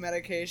ADD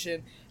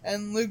medication.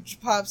 And Luke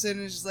pops in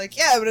and is just like,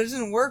 yeah, but it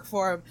didn't work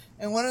for him.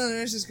 And one of the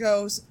nurses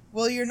goes,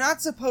 well, you're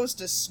not supposed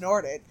to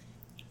snort it.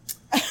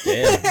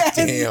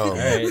 Damn. All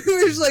right. We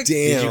were just like,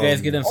 damn. Did you guys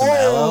get him some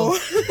aloe?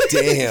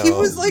 Damn. He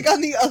was like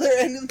on the other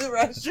end of the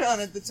restaurant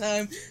at the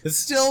time,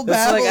 still It's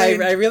babbling.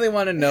 like I really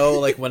want to know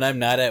like when I'm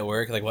not at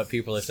work like what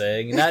people are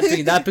saying, not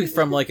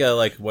from like a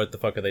like what the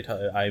fuck are they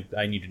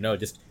I need to know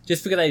just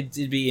because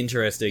it'd be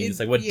interesting. It's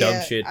like what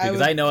dumb shit,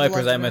 because I know I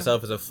present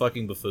myself as a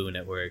fucking buffoon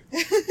at work,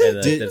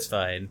 and that's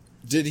fine.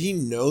 Did he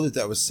know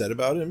that was said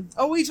about him?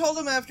 Oh, we told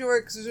him after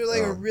work because it was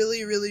like a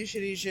really, really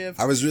shitty shift.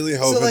 I was really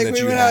hoping so, like, that we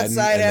you went hadn't,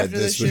 outside and after that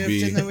the this would shift,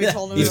 be, and then we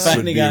told him He's about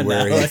finding it. out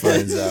where now. he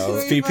finds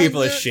out.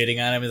 People are shitting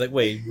on him. He's like,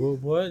 wait,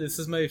 what? This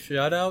is my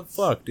shout out?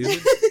 Fuck,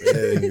 dude.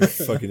 Yeah, you're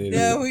fucking idiot.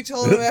 No, we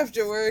told him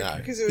after work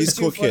because it was he's a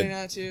too cool funny kid.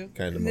 not to.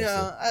 Kind of.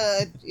 No,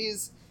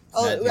 he's.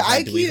 Not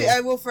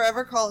I will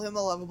forever call him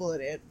a lovable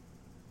idiot.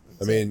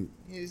 I mean,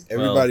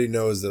 everybody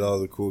knows that all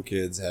the cool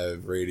kids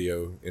have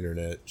radio,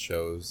 internet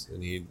shows,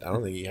 and I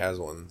don't think he has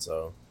one.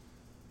 So.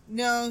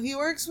 No, he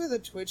works with a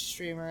Twitch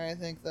streamer, I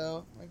think,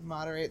 though. Like,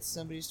 moderates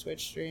somebody's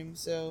Twitch stream,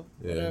 so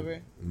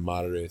whatever.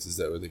 Moderates, is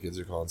that what the kids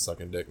are calling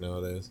sucking dick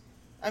nowadays?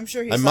 I'm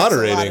sure he's I'm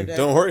moderating.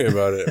 Don't worry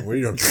about it. What are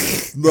you doing?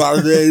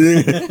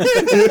 Moderating.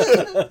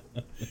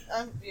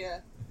 Yeah.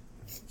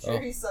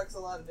 Sure, he sucks a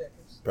lot of dick.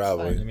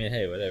 Probably. I mean,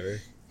 hey, whatever.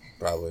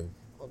 Probably.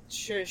 Well,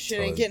 sure, shit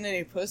ain't getting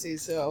any pussy,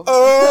 so.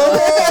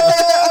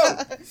 Oh!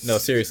 No,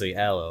 seriously,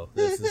 aloe.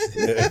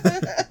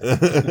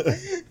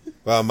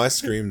 Wow, my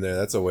scream there,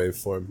 that's a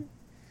waveform.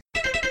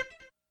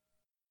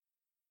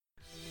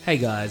 Hey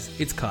guys,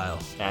 it's Kyle.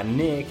 I'm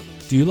Nick.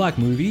 Do you like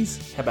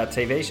movies? How about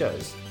TV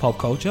shows? Pop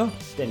culture?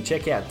 Then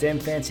check out Dem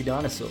Fancy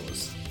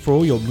Dinosaurs. For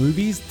all your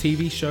movies,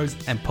 TV shows,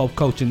 and pop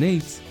culture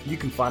needs, You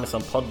can find us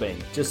on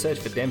Podbean. Just search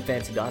for Dem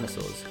Fancy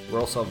Dinosaurs. We're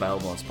also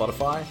available on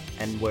Spotify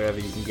and wherever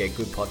you can get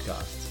good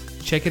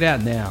podcasts. check it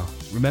out now.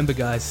 Remember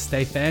guys,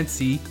 stay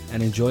fancy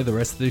and enjoy the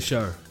rest of the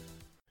show.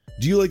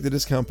 Do you like the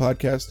Discount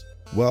Podcast?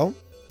 Well,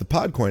 the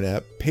Podcoin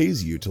app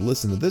pays you to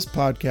listen to this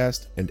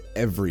podcast and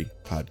every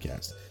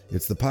podcast.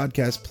 It's the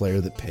podcast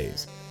player that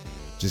pays.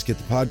 Just get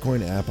the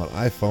Podcoin app on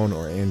iPhone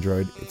or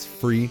Android. It's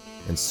free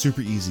and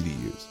super easy to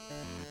use.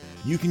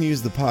 You can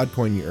use the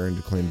Podcoin you earn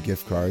to claim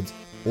gift cards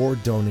or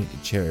donate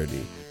to charity.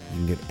 You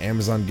can get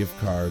Amazon gift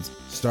cards,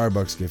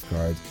 Starbucks gift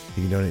cards.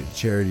 You can donate to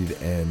charity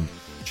to end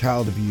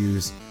child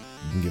abuse.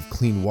 You can give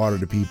clean water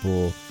to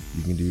people.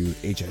 You can do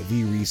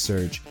HIV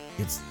research.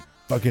 It's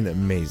fucking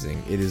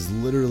amazing. It is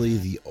literally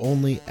the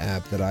only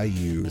app that I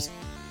use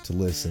to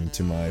listen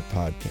to my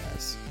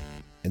podcasts.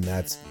 And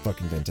that's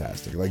fucking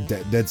fantastic. Like,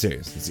 dead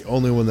serious. It's the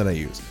only one that I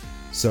use.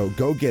 So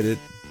go get it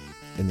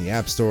in the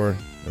App Store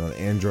and on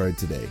Android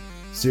today.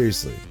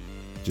 Seriously.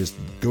 Just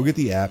go get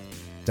the app,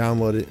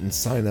 download it, and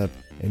sign up,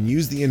 and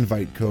use the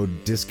invite code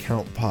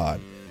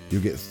DISCOUNTPOD.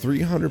 You'll get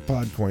 300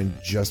 Podcoin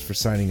just for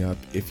signing up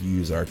if you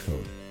use our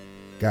code.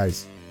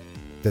 Guys,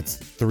 that's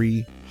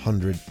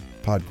 300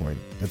 Podcoin.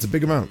 That's a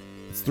big amount.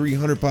 It's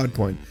 300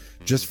 Podcoin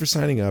just for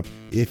signing up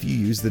if you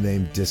use the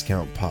name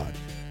DiscountPod.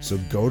 So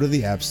go to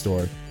the App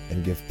Store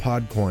and give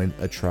Podcoin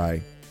a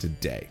try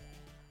today.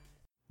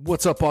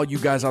 What's up, all you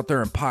guys out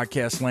there in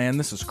podcast land?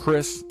 This is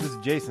Chris. This is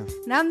Jason.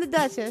 And I'm the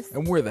Duchess.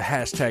 And we're the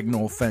hashtag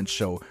No Offense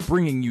Show,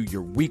 bringing you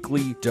your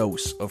weekly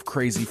dose of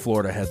crazy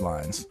Florida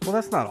headlines. Well,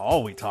 that's not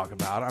all we talk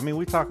about. I mean,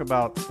 we talk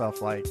about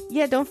stuff like...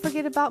 Yeah, don't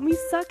forget about me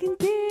sucking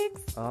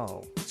dicks.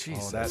 Oh,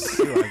 Jesus. Oh, that's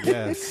too, I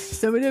guess.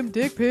 Some of them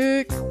dick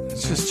pics.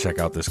 Let's just check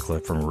out this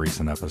clip from a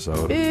recent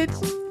episode.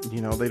 Bitch.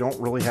 You know, they don't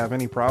really have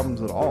any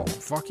problems at all.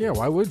 Fuck yeah,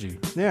 why would you?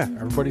 Yeah.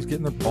 Everybody's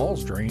getting their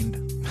balls drained.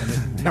 And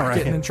they're not Right.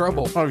 getting in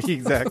trouble. Oh,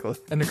 exactly.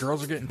 And the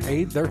girls are getting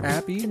paid. They're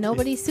happy. And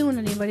nobody's suing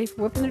anybody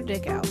for whipping their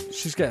dick out.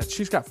 She's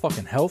got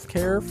fucking health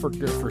care for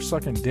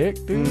sucking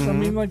dick, dude. I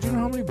mean, like, do you know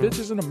how many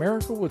bitches in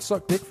America would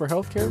suck dick for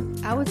health care?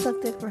 I would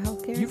suck dick for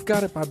health care. You've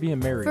got it by being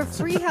married. For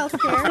free health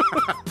care.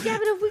 Yeah,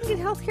 but if we can get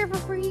health care for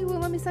free, you will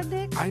let me suck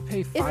dick? I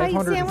pay If I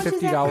eat sandwiches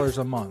 $550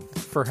 a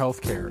month for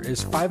health care.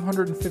 Is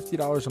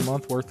 $550 a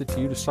month worth it to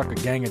you to suck a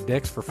gang of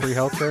dicks for free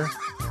health care?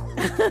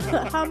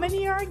 How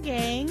many are a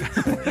gang?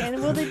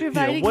 And will they be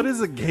providing... Yeah, what is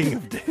a gang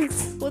of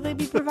dicks? Will they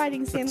be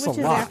providing sandwiches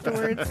lot.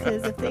 afterwards?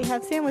 Because if they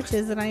have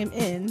sandwiches, then I am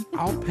in.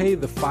 I'll pay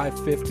the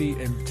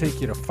 $550 and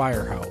take you to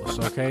Firehouse,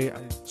 okay?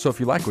 So if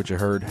you like what you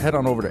heard, head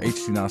on over to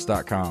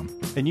htnos.com.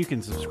 And you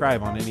can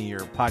subscribe on any of your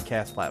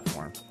podcast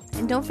platforms.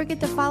 And don't forget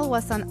to follow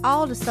us on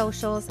all the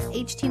socials,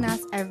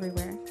 HTNOS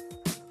everywhere.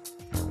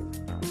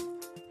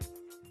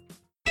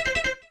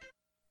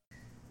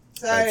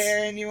 Sorry, That's-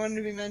 Aaron, you wanted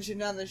to be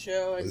mentioned on the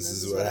show, and This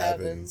is what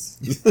happens.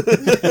 Just deal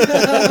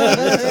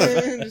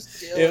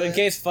In with it.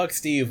 case "fuck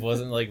Steve"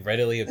 wasn't like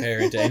readily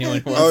apparent to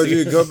anyone who wants Oh, to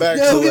dude, go back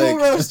No, to we will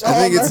like roast I all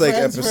think of it's our like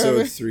friends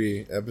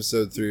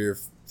episode 3 or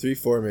 3,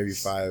 4, maybe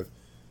 5.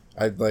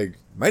 I'd like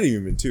might have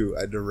even been 2.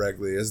 I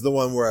directly is the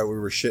one where we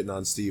were shitting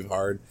on Steve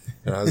hard,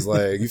 and I was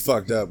like, "You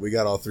fucked up. We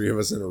got all 3 of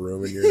us in a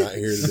room, and you're not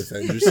here to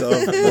defend yourself.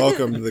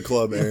 Welcome to the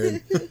club,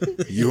 Aaron.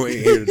 You ain't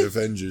here to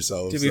defend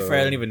yourself." To be so.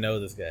 fair, I don't even know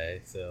this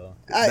guy, so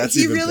That's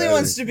he even really better.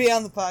 wants to be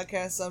on the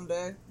podcast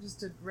someday, just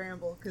to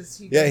ramble, because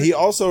he. Yeah, doesn't- he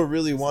also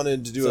really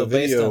wanted to do So a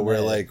based video on where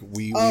that- like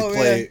we Oh,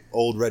 play yeah.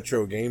 old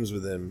retro games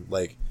with him,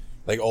 like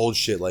old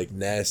shit like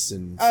NES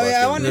and Oh, yeah, I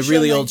fucking, wanna the show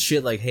really him, old like-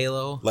 shit like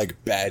Halo,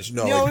 like Badge.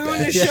 No, No, like we want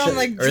to Badge. show him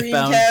like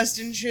Earthbound? Dreamcast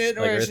and shit,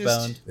 like or it's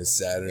Earthbound. just and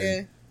Saturn.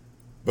 yeah.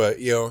 But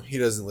you know, he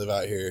doesn't live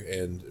out here,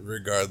 and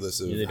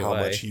regardless of Neither do how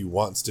I. much he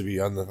wants to be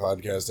on the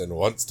podcast and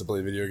wants to play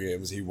video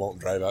games, he won't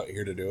drive out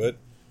here to do it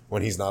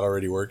when he's not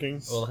already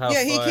working. Well, how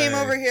Yeah, he far... came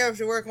over here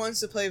after work once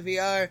to play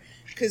VR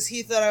because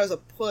he thought I was a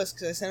puss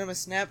because I sent him a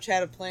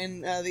Snapchat of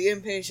playing The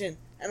Impatient,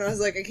 and I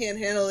was like, I can't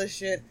handle this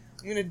shit.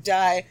 I'm gonna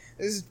die.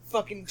 This is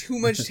fucking too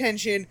much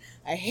tension.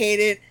 I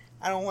hate it.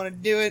 I don't want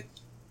to do it.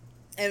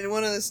 And in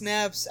one of the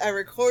snaps, I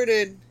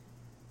recorded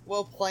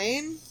while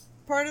playing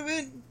part of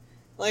it,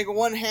 like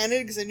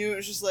one-handed, because I knew it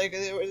was just like,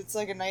 it's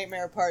like a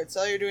nightmare part. So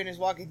all you're doing is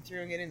walking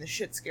through and getting the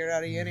shit scared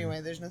out of you anyway.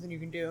 There's nothing you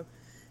can do.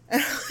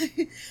 And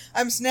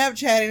I'm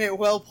Snapchatting it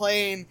while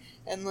playing,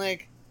 and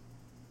like,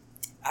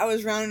 I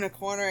was rounding a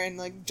corner and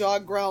like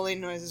dog growling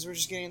noises were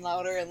just getting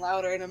louder and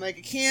louder, and I'm like,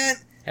 I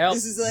can't. Help.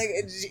 This is like,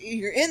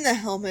 you're in the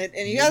helmet,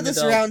 and you You're got an this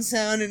adult. surround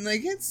sound, and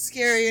like, it's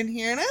scary in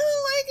here, and I don't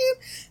like it.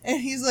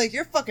 And he's like,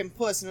 you're fucking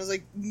puss. And I was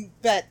like,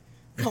 bet,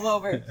 come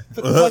over,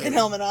 put the fucking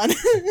helmet on.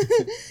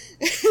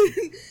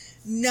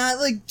 Not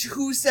like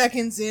 2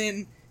 seconds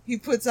in, he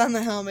puts on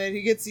the helmet,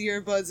 he gets the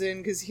earbuds in,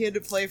 because he had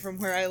to play from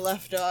where I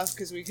left off,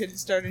 because we couldn't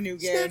start a new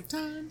game.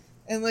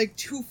 And like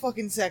 2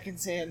 fucking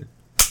seconds in,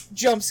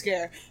 jump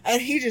scare,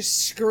 and he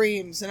just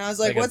screams, and I was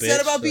like, Like a what's that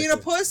bitch, about being like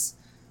a puss?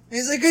 And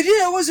he's like,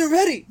 I wasn't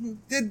ready.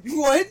 Did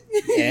what?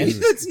 And?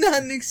 That's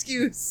not an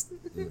excuse.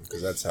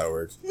 Because that's how it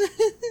works.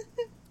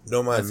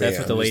 Don't mind me. That's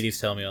what the I'm ladies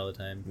tell me all the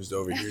time. just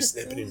over here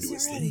stepping into a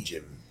wasn't Slim ready.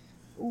 Jim.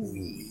 Ooh,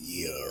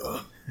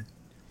 yeah.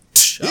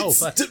 Oh, It's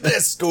fuck.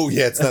 Tabasco.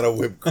 Yeah, it's not a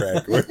whip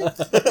crack. Right,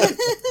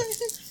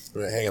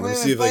 hang on, let me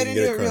see if I can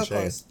get a crunch.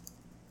 Hang on.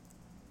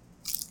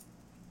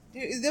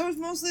 Dude, that was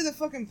mostly the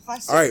fucking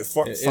plastic. All right, It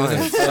fine. was All a-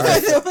 right.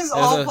 That was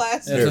all It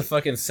plastic. was a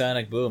fucking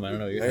sonic boom. I don't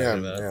know what you're Hang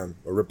talking on, about. hang on.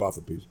 I'll rip off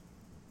a piece.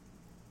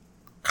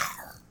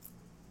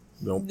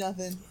 Nope.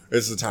 Nothing.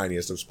 It's the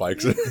tiniest of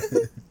spikes.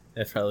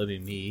 That'd probably be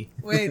me.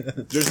 Wait,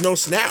 There's no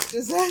snap.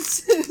 does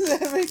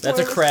that make That's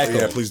a more crackle.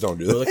 Yeah, please don't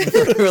do We're that.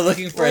 looking for, we're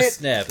looking for a Wait,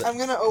 snap. I'm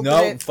gonna open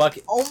No, it. fuck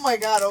it. Oh my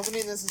god,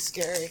 opening this is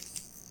scary.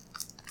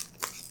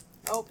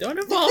 Oh. Don't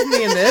involve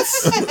me in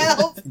this.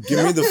 Help!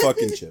 Give me the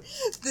fucking chip.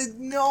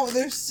 No,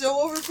 they're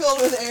so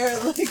overfilled with air,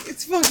 like,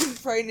 it's fucking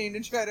frightening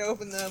to try to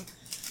open them.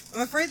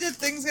 I'm afraid that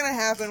thing's gonna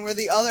happen where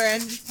the other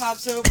end just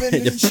pops open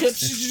and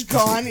chips are just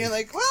gone. You're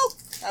like, well,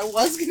 I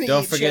was gonna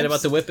Don't eat forget chips.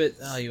 about the whippet.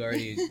 Oh, you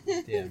already.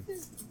 Damn.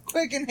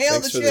 Quick, inhale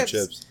Thanks the for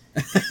chips.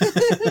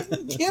 the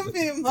chips. Give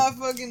me my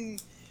fucking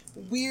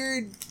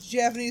weird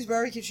Japanese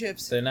barbecue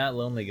chips. They're not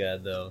Lonely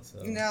God, though. So.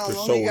 No, They're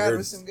Lonely so God weird.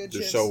 with some good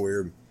They're chips. so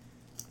weird.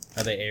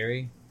 Are they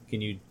airy? Can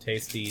you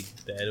taste the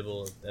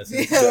edible The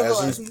essence? edible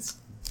essence? essence.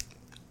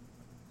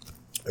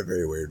 They're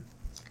very weird.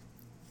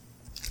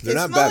 They They're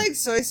not smell bad. like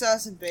soy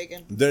sauce and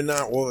bacon. They're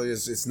not. Well,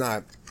 it's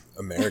not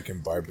American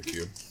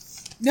barbecue.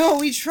 No,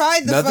 we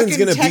tried the Nothing's fucking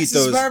gonna beat Texas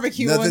those.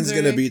 barbecue Nothing's ones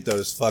gonna already. beat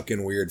those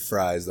fucking weird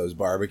fries. Those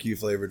barbecue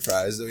flavored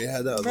fries that we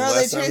had. The Bro, they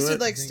last time we tasted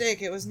went. like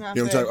steak. It was not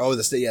You know what I'm fair. talking? Oh,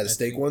 the steak. Yeah, the I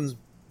steak think- ones.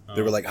 Oh.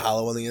 They were like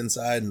hollow on the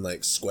inside and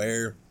like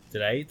square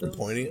Did I eat and those?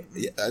 pointy.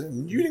 Yeah,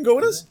 you didn't go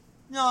with us.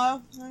 No, I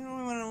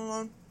only went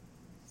alone.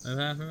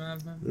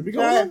 Did we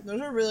go Yeah, with them?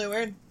 those are really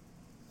weird.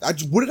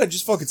 What did I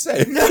just fucking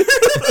say?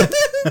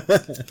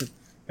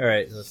 All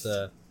right, let's.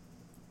 They're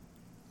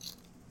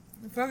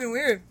fucking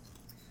weird.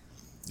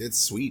 It's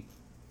sweet.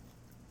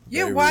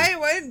 Yeah, Very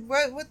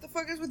what the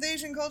fuck is with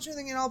Asian culture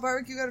thinking all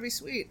barbecue gotta be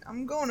sweet?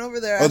 I'm going over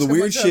there. Oh, the asking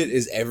weird what's up. shit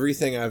is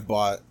everything I've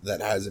bought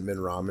that hasn't been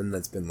ramen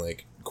that's been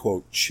like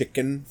quote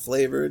chicken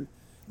flavored,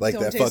 like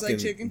Don't that taste fucking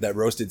like chicken? that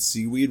roasted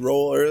seaweed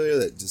roll earlier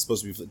that's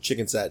supposed to be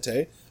chicken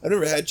satay. I've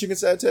never had chicken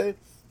satay,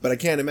 but I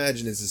can't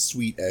imagine it's as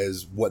sweet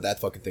as what that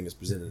fucking thing is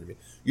presented to me.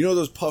 You know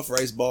those puff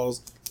rice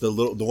balls, the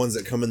ones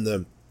that come in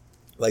the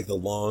like the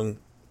long,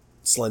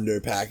 slender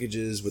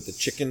packages with the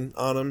chicken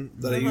on them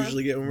that I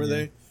usually get when we're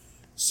there.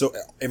 So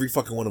every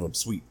fucking one of them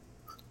sweet.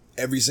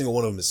 Every single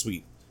one of them is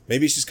sweet.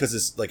 Maybe it's just because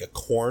it's like a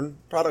corn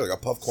product, like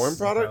a puff corn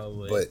product,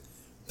 Probably. but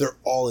they're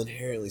all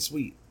inherently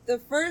sweet. The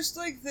first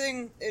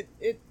thing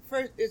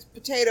first it's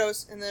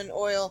potatoes and then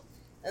oil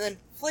and then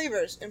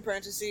flavors in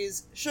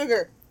parentheses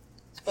sugar,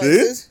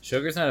 spices.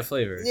 Sugar's not a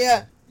flavor.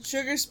 Yeah,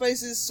 sugar,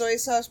 spices, soy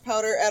sauce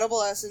powder,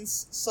 edible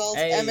essence, salt,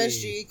 Hey.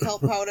 MSG,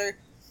 kelp powder,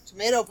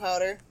 tomato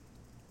powder,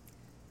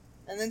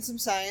 and then some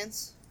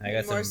science. I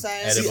got more some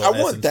science. edible See, I want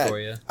essence that. for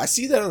you. I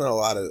see that on a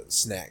lot of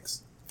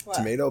snacks. What?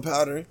 Tomato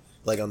powder,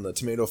 like on the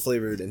tomato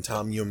flavored and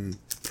tom yum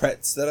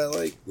pretz that I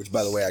like, which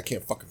by the way I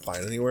can't fucking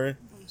find anywhere.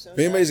 I'm so If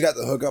anybody's got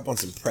the hookup on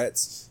some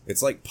pretz,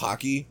 it's like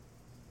Pocky,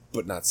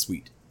 but not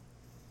sweet.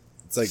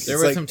 It's like There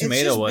it's were like some It's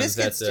tomato just ones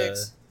biscuit that's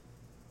sticks.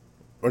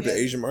 or the Yeah.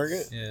 Asian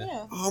market. yeah.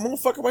 Yeah. Oh,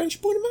 motherfucker! Why didn't you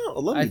point them out?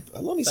 I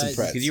love me some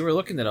pretz. Because you were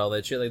looking at all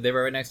that shit, like they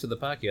were right next to the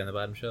Pocky on the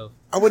bottom shelf.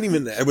 I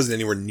wasn't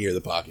anywhere near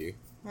the Pocky.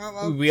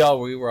 Well,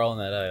 We were all in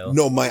that aisle.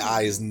 No, my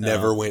eyes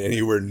never No. went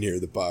anywhere near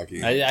the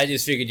Pocky. I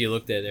just figured you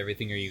looked at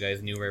everything or you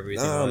guys knew where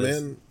everything Nah, was.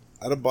 man,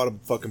 I'd have bought a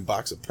fucking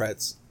box of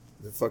pretz.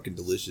 They're fucking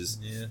delicious.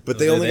 Yeah, But well,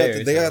 they only they're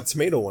got there, got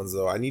tomato ones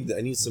though. I need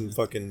some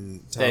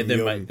fucking They, tom they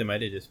yum,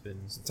 might have just been.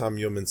 tom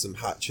yum and some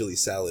hot chili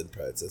salad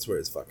pretz. That's where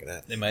it's fucking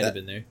at. They might have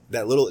been there.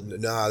 That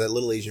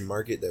little Asian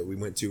market that we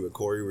went to at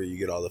Corey where you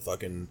get all the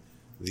fucking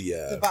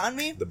the banh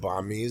mi? the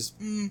banh mi's.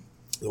 Mm.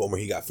 The one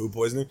where he got food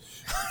poisoning.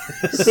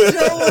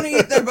 Still want to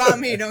eat their banh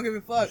mi. Don't give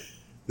a fuck.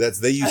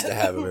 They used to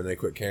have them and they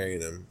quit carrying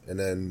them. And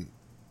then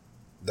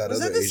Was other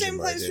that the Asian same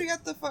place market, we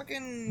got the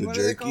fucking The what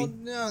are they jerky? called?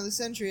 No, the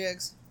century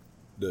eggs.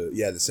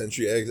 the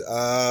century eggs.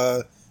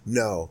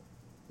 No.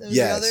 That was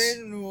Yes. the other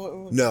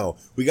Asian. No,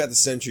 we got the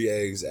century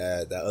eggs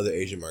at that other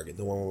Asian market,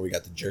 the one where we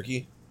got the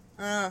jerky.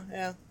 Oh,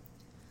 yeah.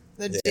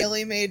 The Yeah.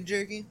 daily made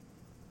jerky.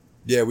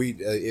 Yeah, we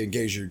in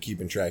case you're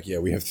keeping track. Yeah,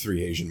 we have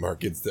 3 Asian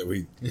markets that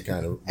we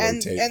kind of And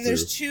rotate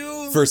there's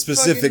through two for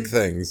specific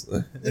fucking- things.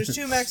 There's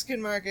 2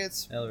 Mexican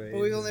markets, El Rey. but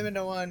we've only been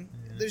to one.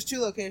 There's 2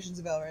 locations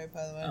of El Rey,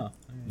 by the way. Oh,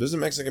 There's a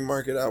Mexican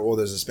market out. Well,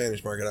 there's a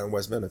Spanish market out in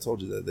West Bend. I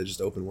told you that they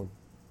just opened one.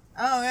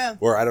 Oh, yeah.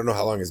 Or I don't know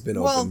how long it's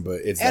been Well, open, but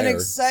it's and there.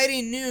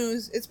 exciting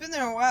news. It's been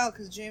there a while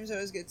because James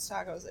always gets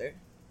tacos there.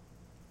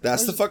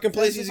 That's the fucking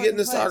place that's he's the getting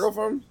his fucking taco place.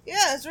 from. Yeah,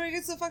 that's where he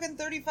gets the fucking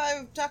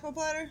 35 taco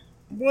platter.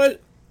 What?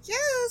 Yeah,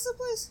 that's the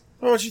place.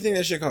 How much you think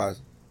that shit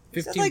costs?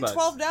 It's $15 like bucks.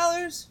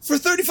 $12. For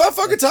 35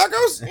 fucking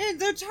tacos? Yeah,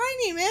 they're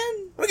tiny, man.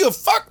 I don't give a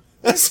fuck.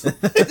 That's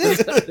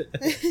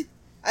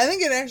I I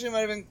think it actually might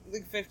have been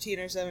like 15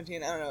 or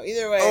 17. I don't know.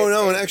 Either way. Oh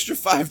no, an extra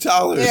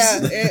 $5. Yeah,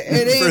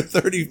 it ain't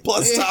for 30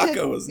 plus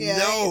tacos. Yeah,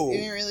 No, it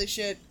ain't really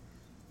shit.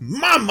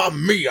 Mamma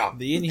mia!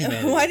 The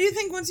inhumanity. Why do you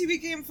think once he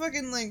became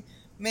fucking like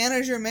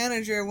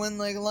manager, when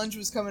like lunch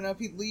was coming up,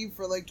 he'd leave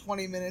for like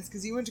 20 minutes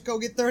because he went to go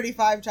get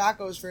 35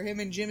 tacos for him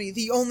and Jimmy,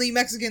 the only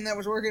Mexican that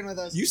was working with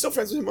us. You still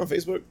friends with him on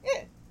Facebook?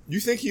 Yeah. You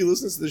think he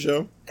listens to the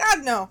show?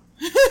 God no.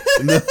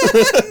 No.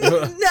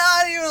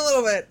 Not even a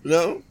little bit.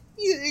 No?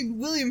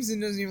 Williamson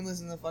doesn't even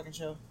listen to the fucking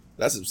show.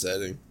 That's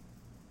upsetting.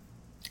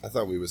 I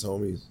thought we was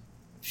homies.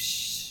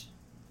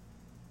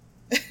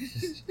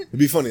 It'd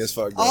be funny as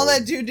fuck, though. All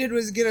that dude did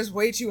was get us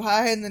way too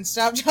high and then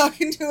stop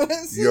talking to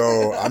us.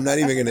 Yo, I'm not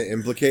even gonna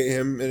implicate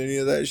him in any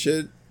of that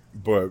shit,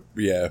 but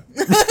yeah.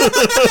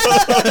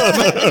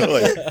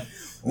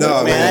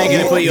 No, man, I ain't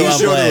gonna put you on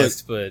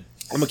blast, but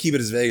I'm gonna keep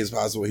it as vague as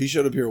possible. He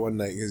showed up here one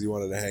night because he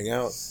wanted to hang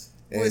out,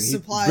 and With he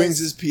supplies. brings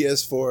his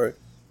PS4,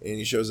 and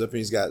he shows up and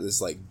he's got this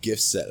like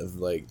gift set of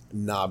like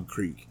Knob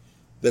Creek.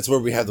 That's where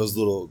we have those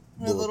little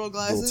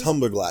glasses?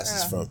 tumbler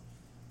glasses Yeah. from.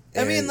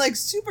 I mean, And, like,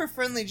 super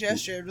friendly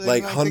gesture.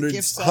 like the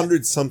gift set.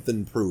 100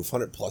 something proof,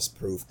 100 plus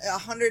proof.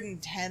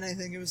 110, I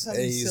think. It was something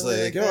And he's silly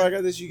like, like "Oh, that. I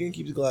got this. You can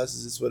keep the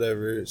glasses. It's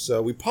whatever."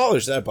 So we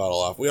polished that bottle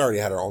off. We already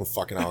had our own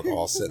fucking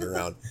alcohol sitting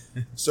around.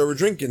 So we're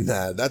drinking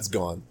that. That's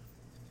gone.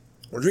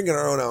 We're drinking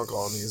our own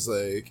alcohol, and he's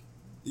like,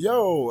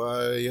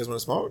 "Yo, you guys want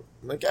to smoke?"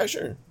 I'm like, "Yeah,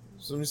 sure.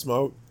 So we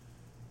smoke."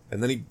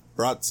 And then he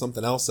brought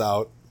something else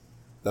out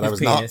that I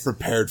was not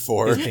prepared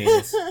for, his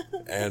penis.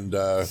 and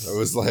I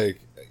was like,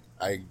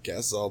 "I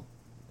guess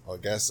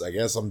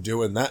I'm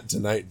doing that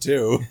tonight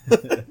too."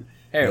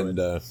 Heroin.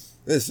 And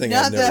this thing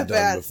Not I've never that done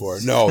bad. before.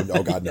 No,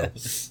 God, no.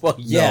 Well,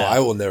 yeah. No, I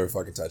will never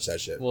fucking touch that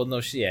shit. Well,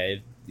 no, yeah.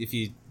 If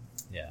you,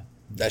 yeah.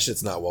 That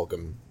shit's not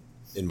welcome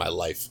in my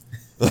life.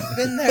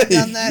 Been there,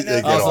 done that. No,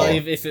 Like, at all. Also,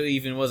 if it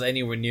even was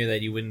anywhere near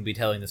that, you wouldn't be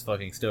telling this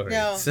fucking story.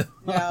 No, So.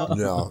 no.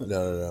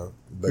 No.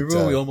 But, Remember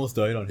when we almost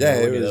died on yeah,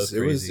 heroin? it That was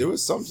crazy. it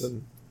was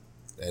something,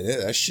 and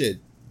that shit.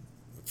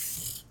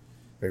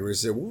 Like we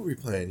said, what were we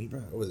playing? He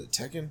brought, what was it,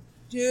 Tekken?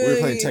 Dude, We were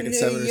playing Tekken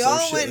 7 or y'all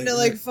some shit went like into that.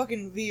 like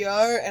fucking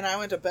VR, and I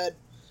went to bed.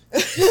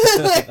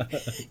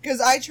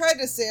 Because I tried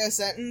to say a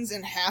sentence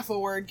and half a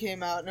word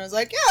came out, and I was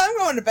like, "Yeah, I'm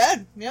going to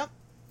bed. Yep,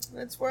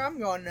 that's where I'm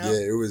going now." Yeah,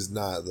 it was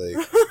not like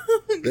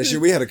that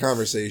shit. We had a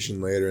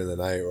conversation later in the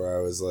night where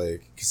I was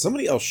like, because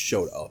somebody else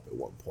showed up at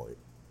one point.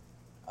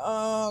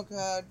 Oh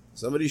god,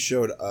 Somebody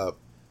showed up.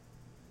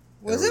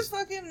 was it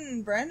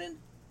fucking Brandon?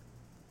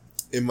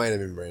 It might have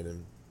been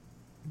Brandon.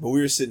 But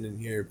we were sitting in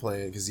here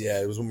playing, because, yeah,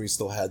 it was when we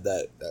still had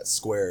that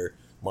square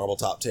marble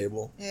top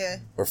table. Yeah,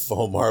 Or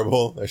foam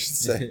marble, I should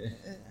say.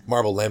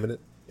 Marble laminate.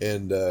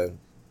 And,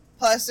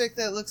 plastic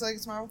that looks like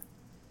it's marble.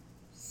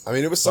 I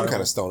mean, it was some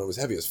kind of stone. It was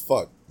heavy as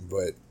fuck.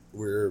 But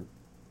we're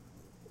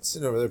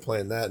sitting over there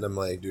playing that, and I'm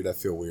like, dude, I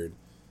feel weird.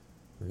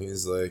 And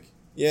he's like,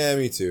 yeah,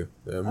 me too.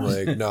 And I'm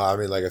like, no, I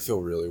mean, like, I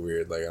feel really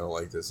weird. Like, I don't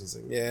like this. He's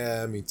like,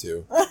 yeah, me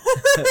too.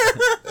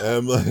 And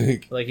I'm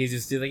like he's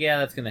just like, yeah,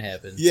 that's gonna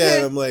happen. yeah,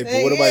 and I'm like,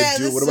 but what do I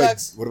do? this What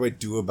sucks. do I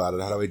do about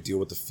it? How do I deal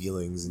with the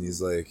feelings? And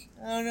he's like,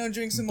 I don't know.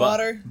 Drink some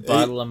water.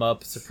 Bottle him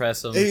up,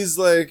 suppress him. he's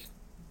like,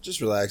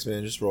 just relax,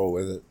 man. Just roll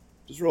with it.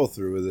 Just roll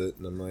through with it.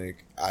 And I'm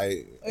like,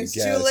 It's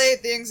guess. too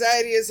late. The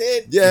anxiety is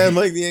hit. Yeah, I'm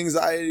like, the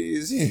anxiety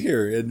is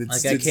here, and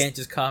it's I can't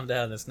just calm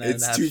down. It's not an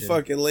It's option. too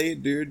fucking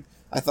late, dude.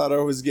 I thought I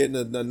was getting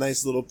a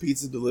nice little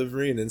pizza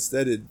delivery, and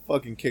instead it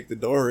fucking kicked the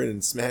door in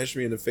and smashed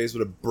me in the face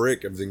with a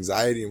brick of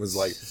anxiety and was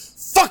like,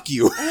 fuck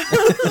you!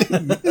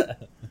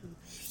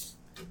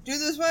 Dude,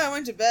 that's why I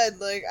went to bed.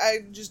 Like, I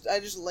just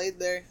laid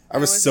there. I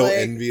was so like,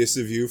 envious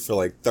of you for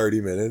like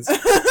 30 minutes.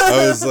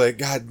 I was like,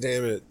 God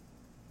damn it.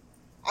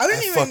 I didn't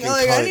That even fucking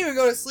like. I cunt. didn't even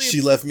go to sleep. She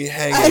left me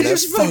hanging. I That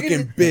just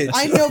fucking bitch.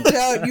 I noped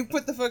out. You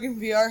put the fucking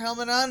VR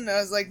helmet on, and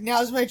I was like,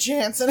 "Now's my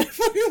chance." And I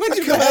fucking went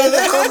to Come out of the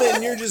bed. helmet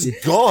and you're just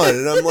gone.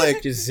 And I'm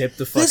like, Just zip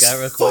the fuck this out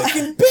real quick.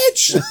 fucking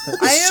bitch.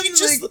 I am, She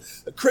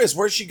just, Chris,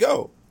 where'd she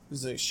go?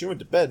 He's like, she went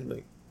to bed. I'm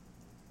like,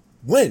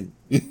 when?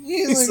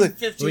 He's like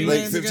 15 like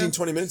minutes 15, ago.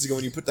 20 minutes ago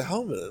when you put the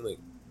helmet on. I'm like,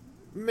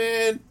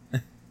 man.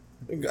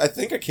 I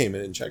think I came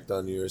in and checked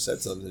on you or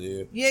said something to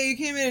you. Yeah, you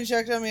came in and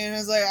checked on me, and I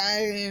was like, I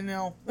didn't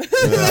know. I'm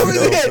That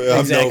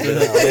was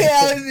it.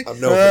 Exactly. I'm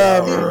no.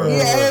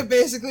 Yeah, it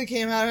basically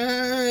came out,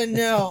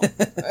 no.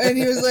 And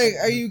he was like,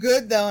 "Are you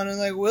good though?" And I was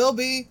like, "Will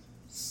be."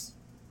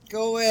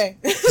 Go away.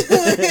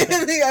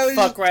 I was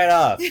Fuck right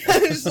off. I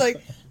was just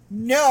like,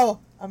 "No,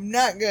 I'm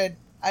not good.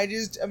 I'm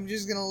just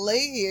gonna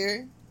lay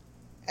here,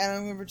 and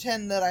I'm gonna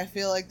pretend that I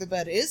feel like the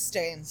bed is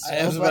staying still."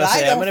 I was but about to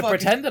say, I'm don't gonna fucking-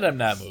 pretend that I'm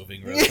not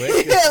moving real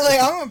quick. Yeah, like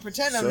I'm gonna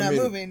pretend I'm So, I not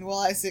mean- moving while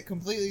I sit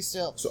completely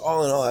still. So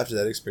all in all, after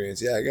that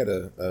experience, yeah, I got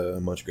a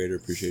much greater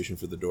appreciation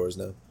for the doors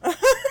now.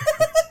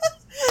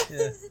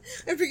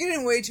 If you're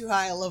getting way too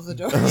high, I love the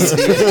doors.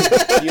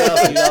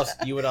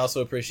 You would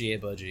also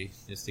appreciate Budgie,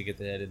 just to get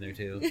that in there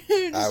too.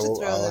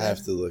 I'll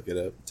have to look it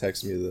up.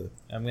 Text me the.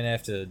 I'm gonna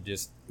have to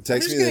just.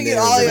 Text just me the gonna name. get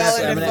all of the y'all website.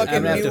 into I'm gonna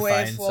fucking have to new wave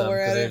find while some we're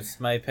at it. because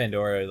my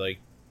Pandora like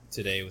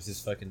today was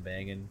just fucking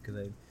banging.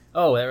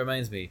 Oh, that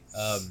reminds me.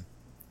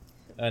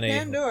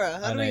 Pandora.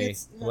 How On do we a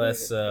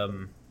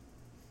get...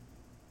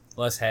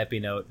 less happy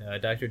note,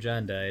 Dr.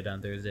 John died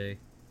on Thursday.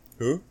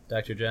 Who?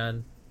 Dr.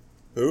 John,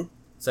 Who?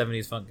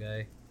 70s funk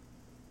guy.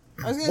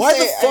 Why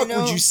the fuck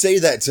would you say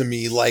that to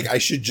me like I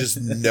should just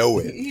know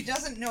it? He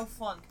doesn't know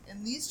funk,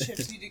 and these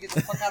chips need to get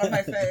the fuck out of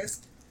my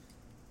face.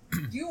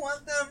 Do you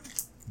want them?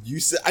 You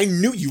said I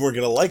knew you weren't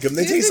gonna like them.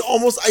 They taste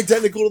almost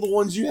identical to the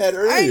ones you had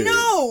earlier. I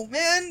know,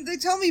 man. They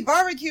tell me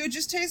barbecue. It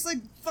just tastes like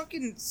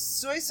fucking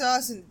soy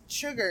sauce and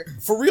sugar.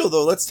 For real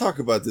though, let's talk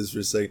about this for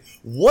a second.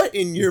 What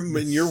in your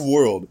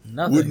world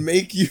would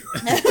make you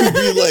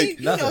be like?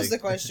 He knows the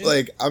question.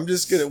 Like I'm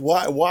just gonna.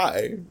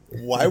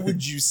 Why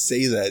would you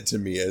say that to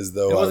me as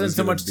though It I wasn't was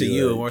so gonna much be to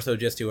you, like- more so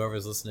just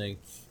whoever's listening,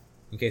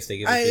 in case they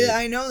give a shit.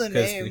 I know the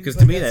name Because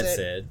but to me that's it.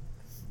 sad.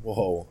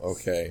 Whoa,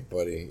 okay,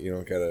 buddy. You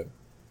don't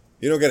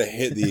gotta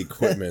hit the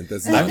equipment.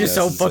 That's not I'm just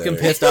so necessary. fucking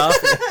pissed off.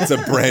 It's a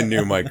brand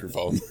new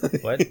microphone.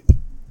 What?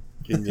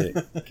 Can you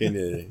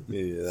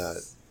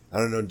that? I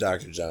don't know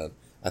Dr. John.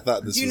 I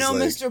thought this Do you was know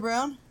like, Mr.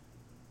 Brown?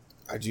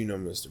 I do know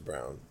Mr.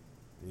 Brown.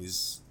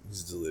 He's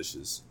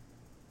delicious.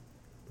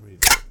 What are you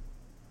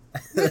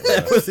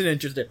That wasn't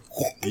interesting.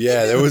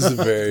 Yeah, that was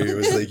it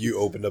was like you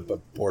opened up a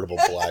portable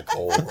black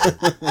hole.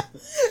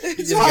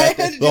 That's why I had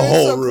to do The it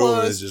whole so room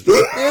close. is just They're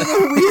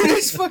the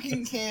weirdest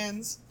fucking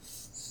cans.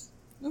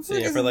 The So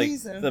yeah, fuck for is like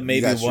these, though? the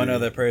maybe got one your-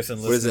 other person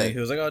what is listening that? who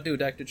was like, "Oh, dude,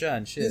 Dr.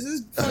 John, shit." This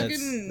is And fucking.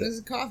 it's- This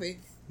is coffee.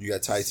 You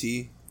got Thai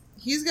tea?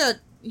 He's got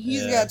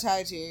Yeah. got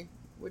Thai tea,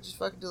 which is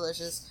fucking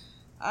delicious.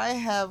 I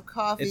have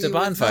coffee. It's a with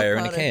bonfire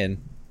milk in a powder.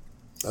 can.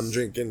 I'm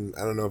drinking.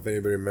 I don't know if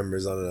anybody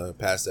remembers on a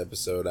past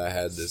episode. I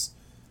had this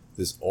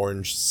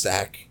orange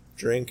sack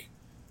drink,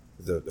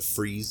 the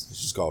freeze. It's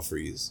just called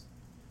freeze.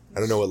 I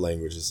don't know what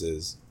language this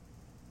is.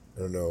 I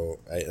don't know.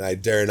 I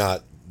dare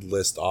not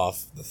list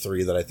off the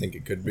three that I think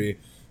it could be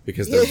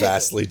because they're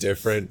vastly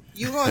different.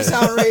 You gonna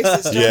sound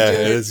racist? Don't Yeah, do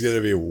it. it's gonna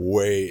be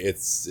way.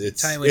 It's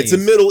Taiwanese. it's a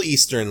Middle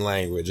Eastern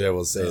language. I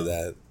will say Oh.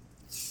 that.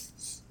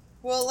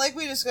 Well, like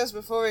we discussed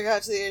before we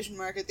got to the Asian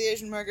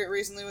market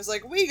recently was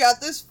like, we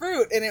got this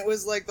fruit, and it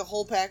was like the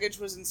whole package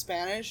was in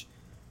Spanish,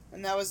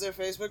 and that was their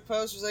Facebook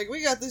post. It was like,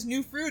 we got this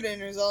new fruit,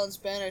 and it was all in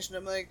Spanish, and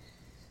I'm like,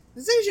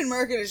 this Asian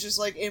market is just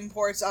like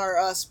imports are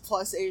us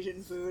plus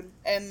Asian food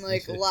and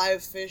like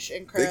live fish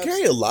and crabs. They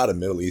carry a lot of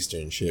Middle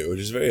Eastern shit, which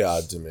is very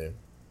odd to me.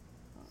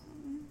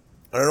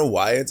 I don't know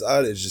why it's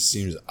odd. It just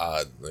seems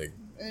odd. Like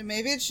And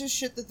maybe it's just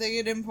shit that they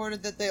get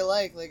imported that they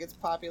like it's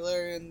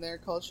popular in their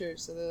culture,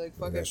 so they like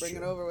fuck it, That's bring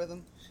true. it over with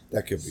them.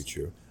 that could be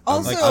true.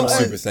 Also, I'm as-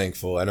 super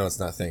thankful. I know it's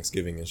not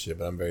Thanksgiving and shit,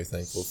 but I'm very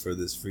thankful for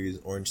this freeze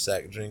orange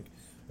sack drink.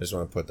 I just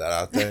want to put that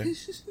out there.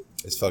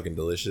 It's fucking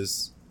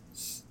delicious.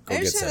 Go I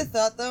get just had a some.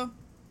 thought though.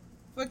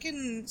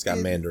 Fucking. It's got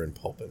mandarin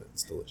pulp in it.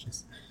 It's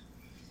delicious.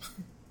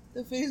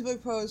 The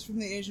Facebook post from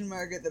the Asian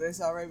market that I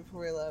saw right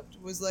before we left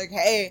was like,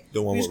 "Hey,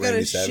 The one we with just got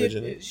Randy a Savage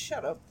shit. in it?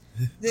 Shut up.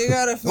 They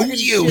got a Oh, fucking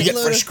we get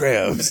shitload fresh of-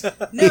 crabs.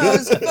 No, it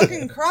was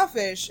fucking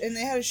crawfish, and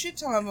they had a shit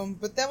ton of them.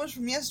 But that was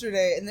from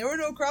yesterday, and there were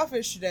no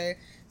crawfish today.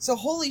 So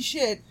holy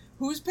shit,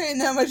 who's paying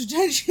that much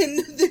attention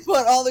that they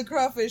bought all the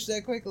crawfish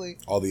that quickly?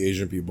 All the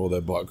Asian people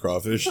that bought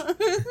crawfish.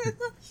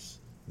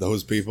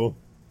 Those people.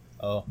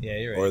 Oh, yeah,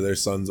 you're right. Or their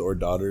sons or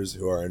daughters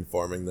who are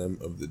informing them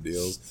of the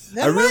deals.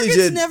 That I really market's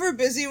did. never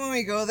busy when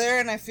we go there,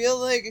 and I feel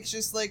like it's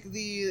just like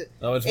the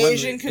Oh, it's when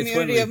Asian it's when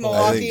community we of go.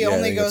 Milwaukee I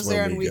only think it's goes when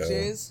there on we go.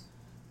 weekdays.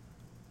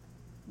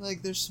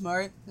 Like, they're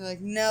smart. They're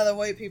like, now the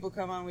white people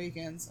come on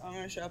weekends. I'm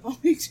gonna shop on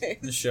weekdays.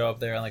 Just show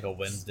up there on like a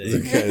Wednesday.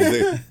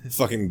 The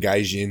fucking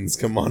gaijins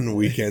come on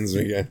weekends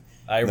again.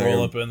 I They're-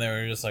 roll up in there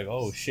and just like,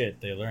 oh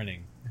shit, they're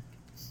learning.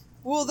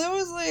 Well, that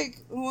was like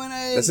when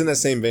I. That's in that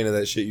same vein of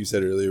that shit you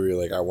said earlier where you're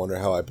like, I wonder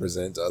how I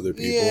present to other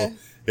people. Yeah.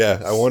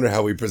 Yeah, I wonder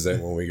how we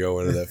present when we go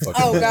into that fucking...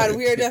 Oh god,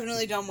 we are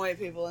definitely dumb white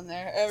people in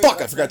there.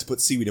 Fuck, I forgot to put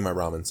seaweed in my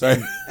ramen. Sorry.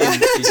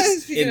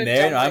 Speaking In of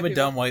there, dumb no, I'm white a people.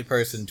 dumb white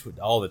person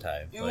all the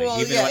time. Like,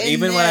 Well, even yeah, when, in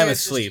even when there, I'm it's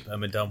just- asleep,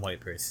 I'm a dumb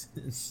white person.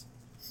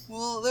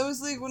 Well, that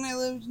was like when I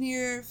lived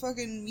near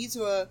fucking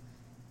Mitsuwa,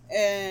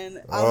 and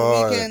on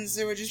Oh, weekends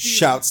there would just be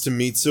Shouts to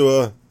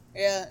Mitsuwa.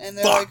 Yeah, and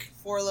there are Fuck. like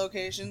 4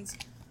 locations.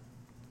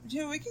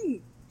 Yeah, we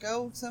can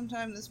go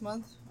sometime this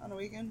month on a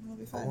weekend. It'll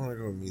be I fine. want to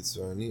go to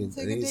Mitsuwa.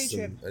 Take a day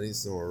trip. I need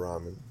some more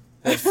ramen.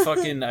 That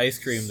fucking ice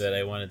cream that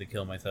I wanted to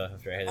kill myself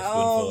after I had a Oh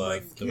spoonful my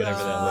of. Whatever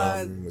that God.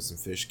 was. Ramen with some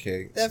fish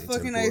cake. That some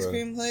fucking tempura. ice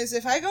cream place.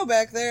 If I go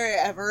back there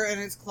ever and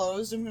it's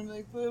closed, I'm gonna be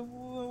like,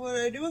 what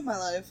do I do with my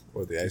life?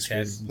 Or the ice cream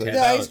Tap- place. tap The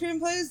out. ice cream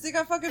place, they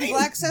got fucking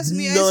black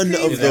sesame ice None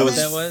cream. of Is that what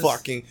those that was?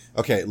 fucking...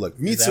 Okay, look.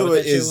 Is that what Mitsuwa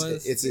that shit is...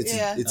 was? It's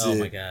Yeah. Oh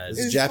my God. It's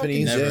It was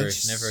Japanese. fucking Never,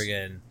 dish. never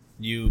again.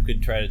 You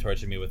could try to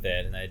torture me with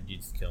that, and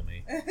you'd just kill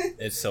me.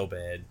 It's so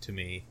bad to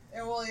me.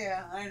 Yeah, well,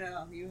 yeah, I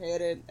know. You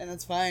hate it, and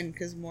it's fine,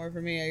 because more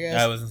for me, I I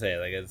guess. wasn't saying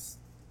like it's.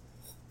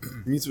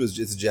 Mitsuwa is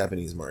it's a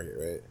Japanese market,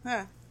 right?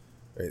 Huh.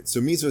 Right. So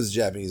Mitsuwa is a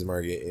Japanese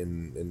market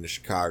in the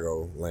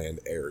Chicagoland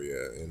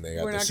area, and they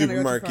got We're the not gonna go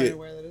too far supermarket, into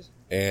where that is.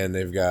 and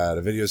they've got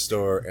a video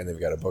store, and they've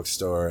got a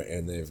bookstore,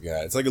 and they've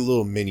got it's like a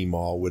little mini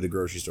mall with a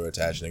grocery store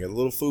attached. And they got a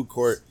little food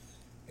court,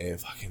 and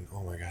fucking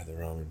oh my god, the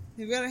ramen.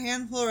 They've got a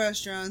handful of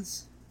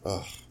restaurants.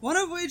 Ugh. One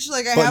of which,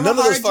 like, I But have none a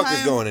of hard those fuckers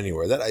time. going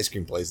anywhere. That ice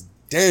cream place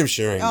damn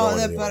sure ain't Oh, going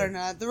that anywhere. better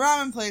not. The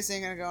ramen place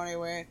ain't gonna go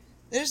anywhere.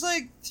 There's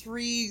like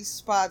 3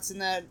 spots in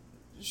that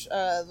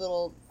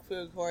little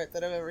food court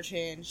that I've ever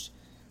changed.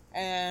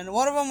 And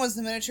one of them was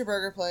the miniature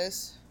burger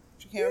place,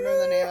 which I can't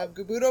remember the name of.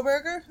 Gabudo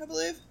Burger, I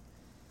believe.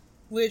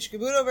 Which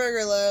Gabudo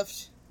Burger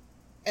left,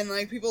 and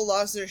like people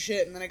lost their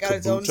shit, and then it got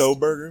its own... Kabuto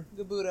burger?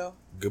 Gabudo.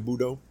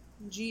 Gabudo?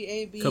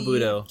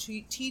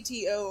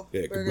 G-A-B-T-T-O.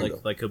 Yeah, burger.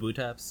 Gabudo. Like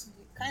Kabutaps?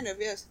 Kind of,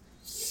 yes.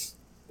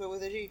 But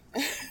with a G.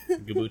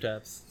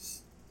 Kabutaps.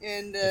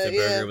 And, It's a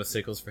burger with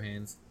sickles for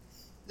hands.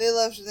 They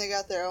left and they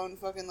got their own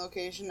fucking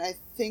location. I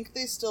think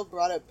they still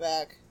brought it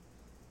back.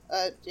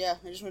 Yeah,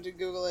 I just went to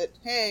Google it.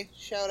 Hey,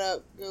 shout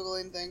out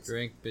Googling things.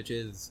 Drink,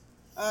 bitches.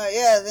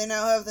 Yeah, they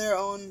now have their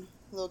own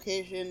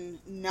location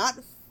not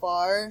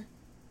far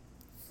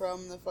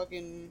from the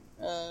fucking,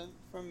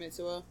 from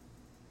Mitsuwa.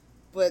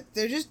 But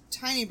they're just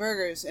tiny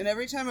burgers. And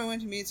every time I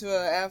went to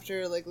Mitsuwa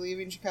after, like,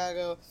 leaving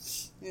Chicago,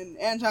 and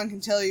Anton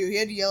can tell you, he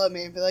had to yell at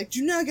me and be like,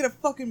 do not get a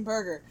fucking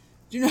burger.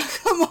 Do not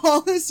come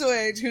all this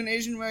way to an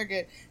Asian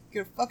market.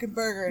 Get a fucking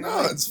burger. And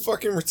No, it's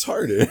fucking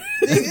retarded.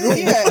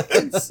 yeah,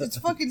 it's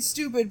fucking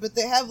stupid, but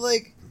they have,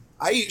 like...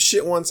 I eat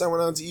shit once. I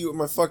went out to eat with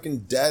my fucking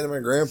dad and my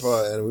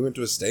grandpa, and we went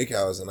to a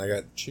steakhouse, and I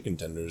got chicken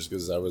tenders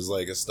because I was,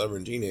 like, a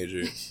stubborn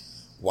teenager.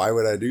 Why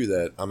would I do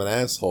that? I'm an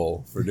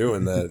asshole for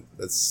doing that.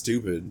 That's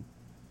stupid.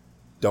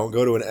 Don't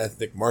go to an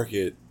ethnic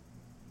market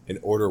and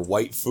order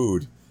white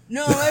food.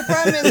 No, my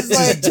problem is,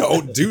 like... Just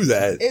don't do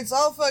that. It's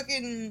all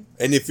fucking...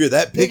 And if you're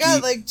that They picky,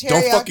 got, like, teriyaki.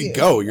 don't fucking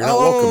go. You're not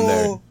welcome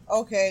there.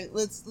 Okay,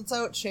 let's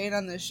out Shane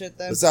on this shit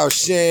then. That's out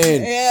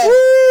Shane. Yeah.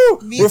 Woo!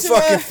 Me We're too.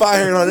 fucking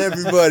firing on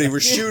everybody. We're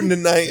shooting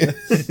tonight.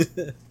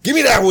 Give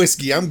me that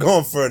whiskey. I'm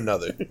going for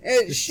another.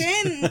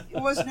 Shane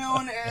was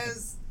known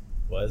as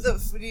Was?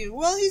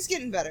 well, he's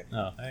getting better Oh,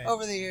 alright.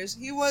 over the years.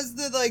 He was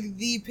the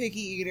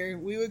picky eater.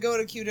 We would go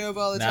to Qdoba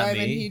all the Not time, me.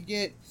 and he'd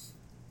get.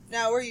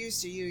 Now we're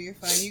used to you. You're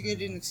fine. You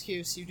get an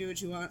excuse. You do what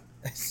you want.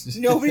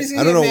 Nobody's I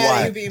gonna don't get know mad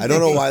at why. you being I don't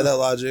know picky. why that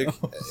logic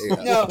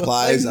No,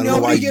 applies. like, I don't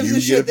know why nobody gives you a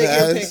get shit a that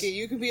you're pass. picky.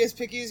 You can be as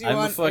picky as you I'm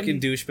want. a fucking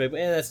and- douchebag.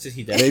 Yeah, that's just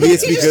he does. Maybe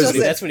it's He because does it.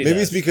 That's what he maybe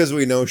does. it's because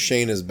we know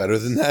Shane is better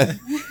than that.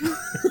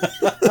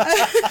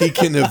 He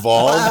can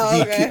evolve.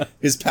 Wow, okay.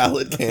 His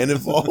palate can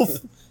evolve.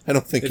 I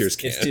don't think yours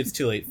It's, can. it's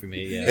too late for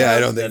me. Yeah, Yeah, I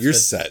don't think That's- you're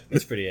that's- set.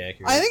 That's pretty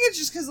accurate. I think it's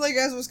just because, like,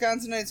 as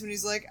Wisconsinites, when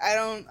he's like, I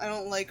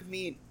don't like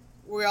meat.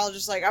 We're all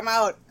just like, I'm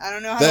out. I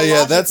don't know how. to Yeah,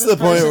 logic that's this the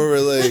point person. where we're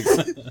like,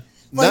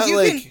 not you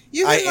like can-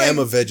 you I can, like- am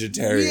a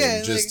vegetarian.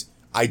 Yeah, just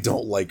I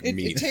don't like It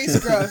meat. tastes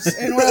gross,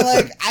 and we're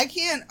like, I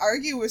can't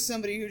argue with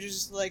somebody who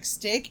just like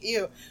steak.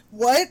 Ew,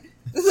 what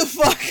the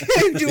fuck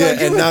do Yeah, I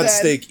do and with not that?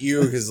 steak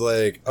you because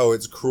like, oh,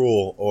 it's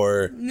cruel,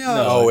 or No,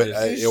 No, oh,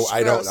 it's just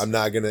I don't. gross. I'm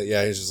not gonna.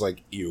 Yeah, it's just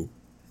like ew,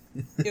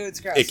 Ew, it's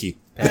gross. icky.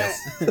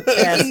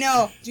 Icky,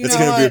 no. Do you It's know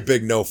gonna be a what?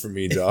 big no for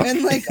me, dog.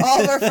 And like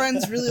all of our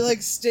friends really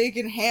like steak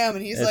and ham,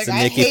 and he's It's like, an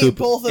I icky hate poop,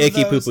 both of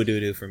icky those. poo doo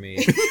doo for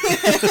me.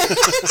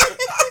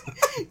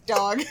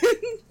 Dog.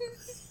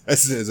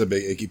 That's a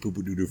big icky poo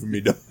poo doo doo for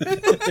me, dog.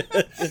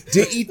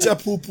 They eat a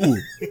poo poo.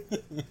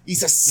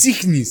 It's a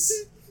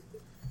sickness.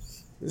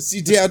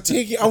 See, they are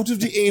taking out of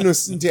the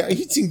anus and they are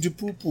eating the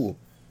poo poo.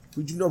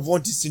 We do not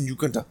want this in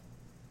Uganda.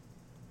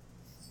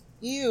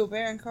 Ew,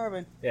 Baron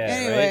Corbin. Yeah,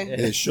 Anyway. right?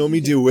 Hey, show me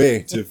the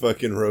way to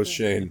fucking roast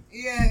Shane.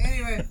 Yeah,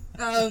 anyway,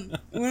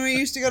 when we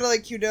used to go to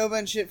like Qdoba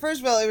and shit,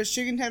 first of all, it was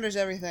chicken tenders,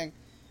 everything.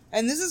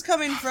 And this is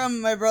coming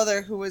from my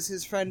brother, who was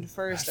his friend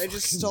first. I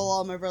just stole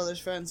all my brother's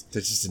friends.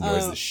 That just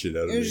annoys the shit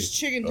out of me. It was just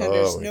chicken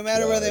tenders, Oh my no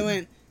matter where they God.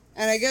 went.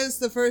 And I guess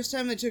the first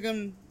time they took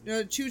him,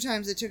 no, 2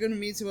 times they took him to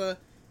Mitsuwa,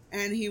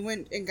 and he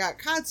went and got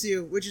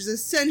katsu, which is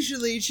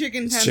essentially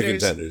chicken It's tenders. chicken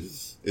tenders.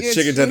 It's It's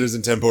chicken tenders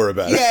and tempura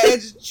batter. Yeah,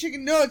 it's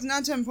chicken. No, it's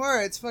not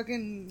tempura. It's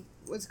fucking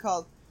what's it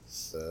called?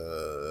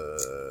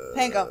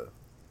 Panko.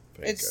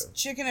 It's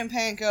chicken and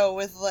panko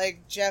with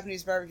like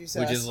Japanese barbecue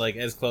sauce. Which is like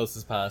as close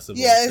as possible.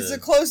 Yeah, it's to-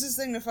 the closest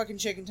thing to fucking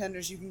chicken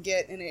tenders you can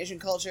get in Asian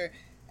culture,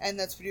 and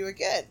that's what you would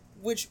get.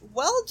 Which,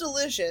 well,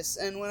 delicious.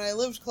 And when I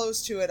lived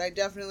close to it, I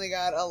definitely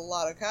got a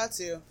lot of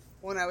katsu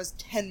when I was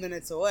 10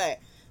 minutes away.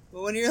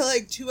 But when you're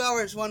like 2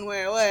 hours one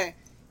way away,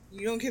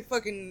 you don't get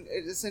fucking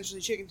essentially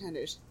chicken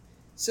tenders.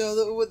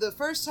 So the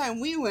first time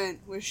we went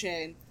with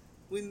Shane,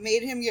 we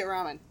made him get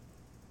ramen.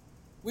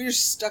 We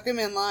just stuck him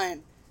in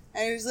line.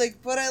 And he was like,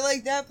 but I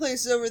like that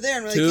place over there.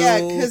 And we're like, yeah,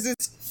 because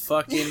it's...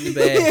 fucking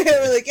bad.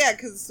 We're like, yeah,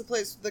 because it's the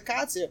place with the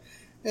katsu.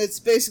 It's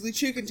basically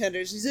chicken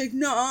tenders. He's like,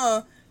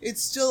 no,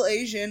 it's still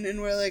Asian. And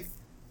we're like,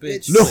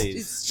 Bitch, No. please.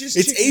 it's just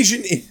It's chicken.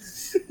 Asian in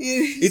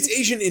it's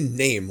Asian in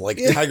name, like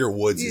Yeah. Tiger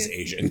Woods is Yeah.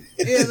 Asian.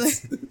 Yeah,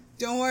 like,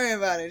 don't worry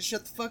about it.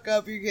 Shut the fuck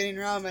up. You're getting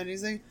ramen.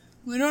 He's like,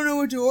 we don't know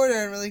what to order.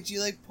 And we're like, do you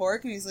like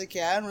pork? And he's like,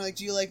 yeah. And we're like,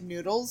 do you like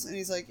noodles? And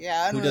he's like,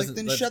 yeah. And Who we're like, doesn't-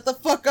 then let's- shut the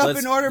fuck up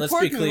and order let's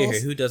pork be clear noodles.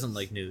 here. Who doesn't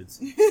like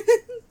nudes?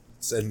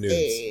 Send nudes.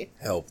 Hey.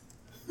 Help.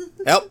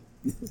 Help.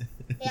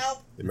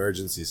 Help.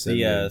 Emergency send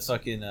The nudes.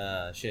 fucking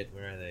shit.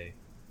 Where are they?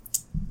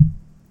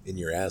 In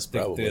your ass, The-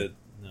 probably.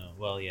 no.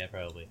 Well, yeah,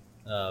 probably.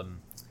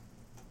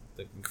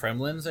 The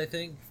Kremlins, I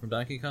think, from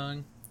Donkey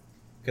Kong.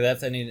 Because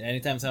that's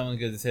anytime someone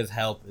says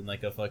help in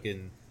like a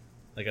fucking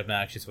like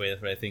obnoxious way,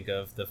 that's what I think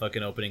of. The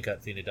fucking opening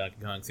cutscene of Donkey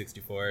Kong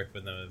 64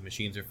 when the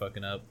machines are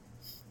fucking up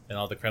and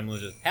all the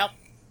Kremlins just help.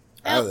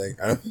 I don't think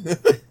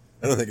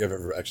I've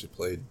ever actually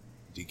played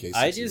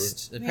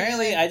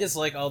DK64. I just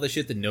like all the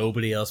shit that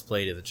nobody else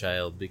played as a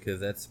child because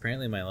that's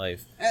apparently my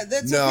life.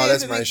 That's no, okay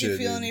that's if it my makes shit, you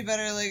feel dude. any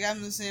better. Like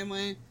I'm the same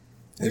way.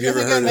 Have you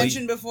ever heard I of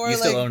mentioned before? You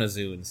still like, own a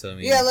Zune, so I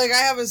mean, yeah, like I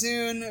have a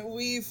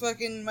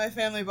Zune. My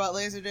family bought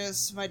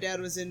Laserdiscs. My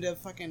dad was into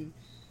fucking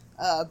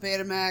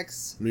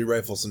Betamax. Let me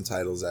rifle some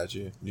titles at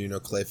you. Do you know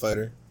Clay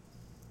Fighter?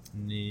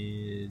 No.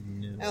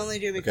 I only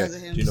do because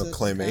of him. Do you know so it's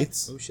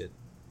Claymates? Oh shit.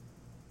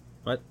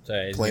 What?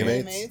 Sorry.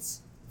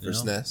 Playmates? For No.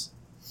 SNES?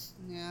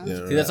 Yeah.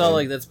 See, that's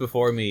all that's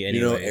before me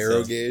anyway. You know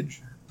Arrow so.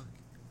 Gauge?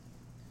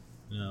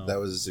 No. That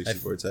was a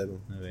 64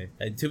 title.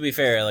 Okay. To be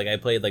fair, like I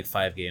played like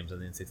 5 games on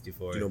the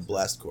N64. Do you know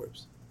Blast Corps?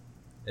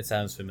 It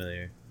sounds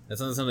familiar. That's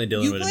not something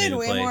Dylan You would have made played me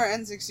way play. more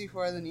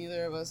N64 than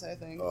either of us, I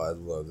think. Oh, I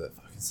love that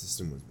fucking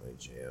system. Was my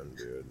jam,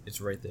 dude. It's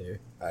right there.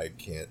 I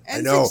can't.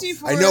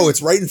 N64 I know.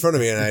 It's right in front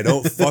of me, and I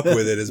don't fuck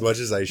with it as much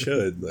as I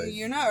should. Like,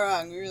 You're not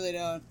wrong. We really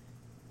don't.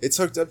 it's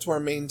hooked up to our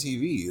main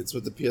TV. It's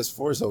what the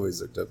PS4 is always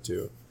hooked up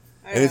to,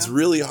 I and it's know.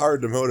 really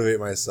hard to motivate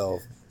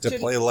myself to Should-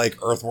 play like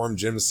Earthworm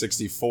Jim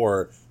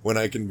 64 when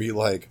I can be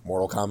like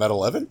Mortal Kombat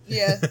 11,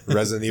 Yeah.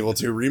 Resident Evil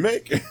 2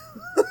 remake.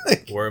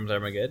 Worms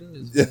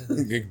Armageddon?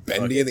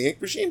 Bendy and the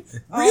Ink Machine.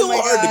 Oh Real my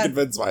hard to God.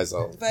 convince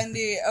myself.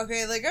 Bendy.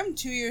 Okay, like I'm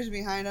 2 years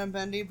behind on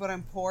Bendy, but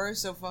I'm poor,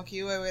 so fuck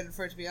you. I waited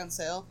for it to be on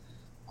sale.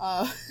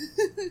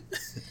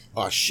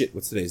 Oh shit!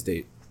 What's today's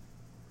date?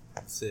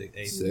 6th.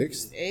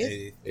 6th?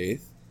 Eighth?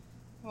 8th?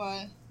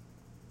 What?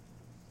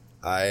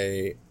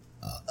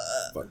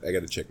 Fuck, I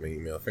gotta check my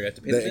email. Forgot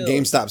to pay the bill.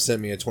 GameStop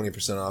sent me a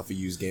 20% off a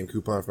used game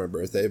coupon for my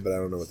birthday, but I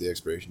don't know what the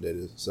expiration date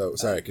is. So,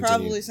 sorry, continue.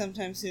 Probably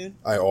sometime soon.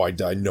 I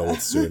know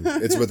it's soon.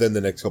 It's within the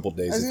next couple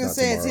days. I was if gonna not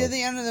say tomorrow. it's either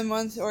the end of the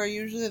month or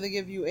usually they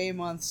give you a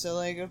month, so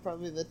like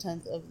probably the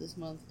 10th of this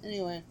month.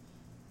 Anyway,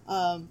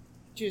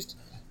 just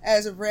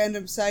as a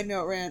random side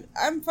note rant,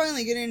 I'm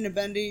finally getting into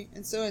Bendy,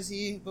 and so is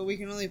he, but we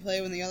can only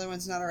play when the other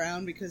one's not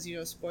around because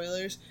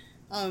spoilers.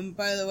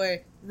 By the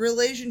way,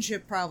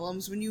 relationship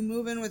problems. When you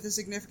move in with a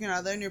significant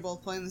other and you're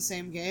both playing the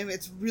same game,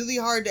 it's really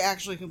hard to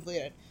actually complete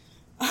it.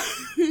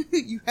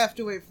 You have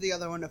to wait for the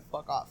other one to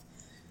fuck off.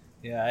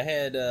 Yeah, I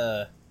had,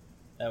 that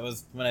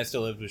was when I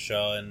still lived with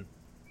Shaw, and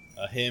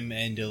him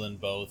and Dylan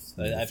both,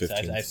 I've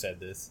said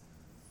this,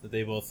 that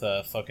they both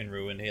fucking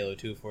ruined Halo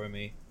 2 for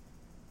me.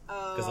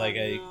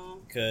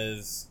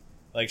 Because,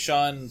 like,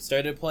 Sean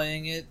started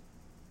playing it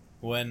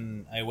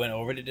when I went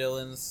over to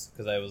Dylan's,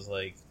 because I was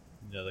like,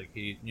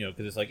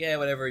 because it's like, yeah,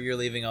 whatever, you're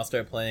leaving, I'll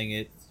start playing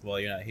it while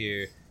you're not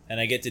here. And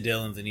I get to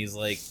Dylan's, and he's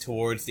like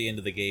towards the end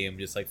of the game,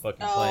 just like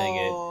fucking playing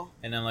it.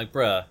 And I'm like,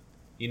 bruh,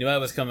 you knew I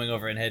was coming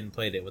over and hadn't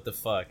played it. What the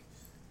fuck?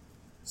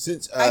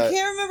 Since I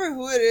can't remember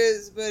who it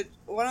is, but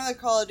one of the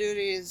Call of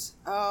Duties.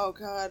 Oh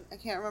god, I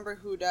can't remember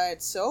who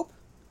died. Soap.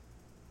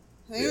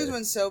 I think it was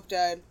when Soap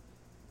died,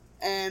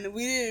 and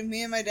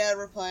me and my dad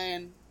were playing.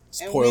 And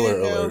we spoiler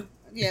didn't know, alert.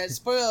 Yeah,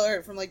 spoiler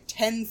alert from like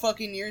 10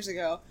 fucking years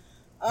ago.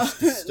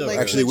 Like,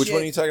 Actually, which legit.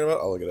 one are you talking about?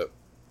 I'll look it up.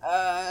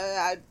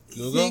 I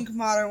Google? think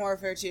Modern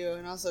Warfare 2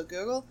 and also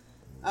Google.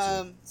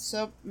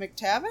 Soap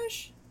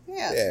McTavish?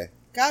 Yeah.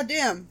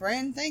 Goddamn,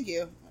 Brian, thank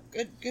you.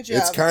 Good job.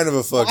 It's kind of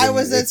a fucking. Why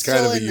was that It's kind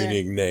of still a in there?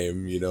 unique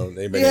name. You don't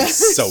name it Yeah,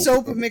 Soap.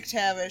 Soap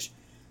McTavish.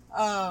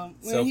 When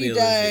Soapy he illusion.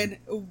 died,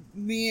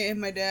 me and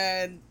my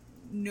dad,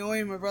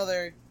 knowing my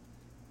brother,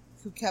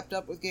 who kept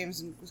up with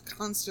games and was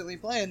constantly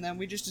playing them,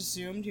 we just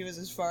assumed he was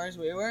as far as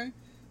we were,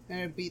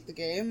 and beat the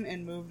game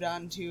and moved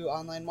on to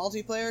online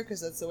multiplayer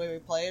because that's the way we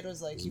played.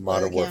 Was like you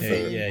Modern play the Warfare.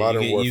 campaign. Yeah,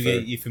 Modern Warfare.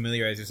 you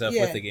familiarize yourself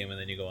Yeah. with the game, and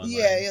then you go online.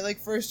 Yeah, like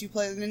first you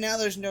play, and now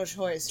there's no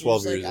choice. You're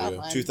 12 just, years like, ago.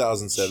 online.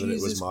 2007, it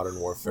was Jesus Modern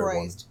Warfare 1.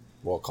 Christ.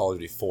 Well, Call of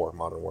Duty 4,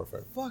 Modern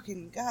Warfare.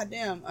 Fucking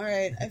goddamn.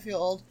 Alright, I feel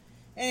old.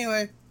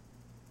 Anyway,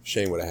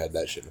 Shane would have had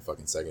that shit in a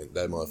fucking second.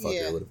 That motherfucker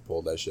Yeah. would have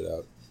pulled that shit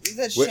out.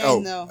 that's Wait,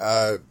 Shane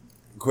though.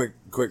 quick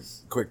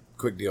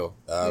deal.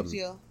 Big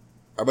deal.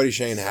 Our buddy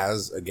Shane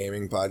has a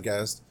gaming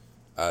podcast.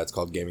 It's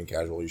called Gaming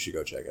Casual. You should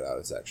go check it out.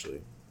 It's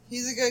actually...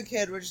 He's a good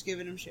kid. We're just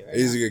giving him shit right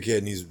He's now. a good kid,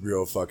 and he's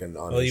real fucking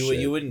on Well, his shit.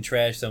 you wouldn't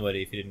trash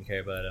somebody if you didn't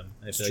care about them.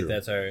 I feel true. like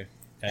that's our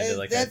kind of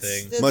like our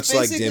thing. That's Much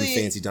like Dim basically-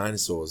 Fancy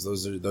Dinosaurs.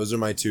 Those are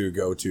my two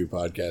go-to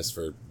podcasts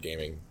for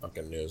gaming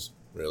fucking news,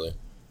 really.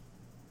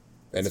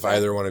 And if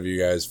either one of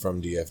you guys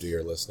from DFD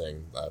are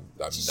listening, I'm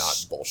not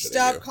bullshitting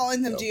Stop you.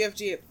 calling them So-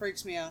 DFG. It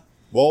freaks me out.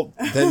 Well,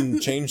 then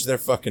change their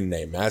fucking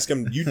name. Ask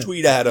them. You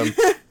tweet at them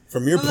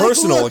from your I'm like,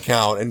 personal look,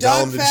 account and tell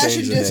Dog them to Fashion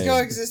change the Disco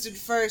name. existed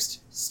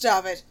first.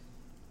 Stop it.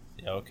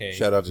 Yeah, okay.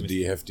 Shout out to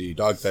DFD,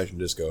 Dog Fashion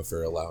Disco,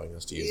 for allowing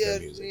us to use Yeah, their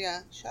music. yeah.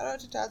 Shout out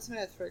to Todd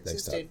Smith for Thanks,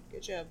 existing.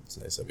 Good job. It's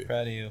nice of you.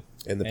 Proud of you.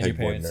 And the And your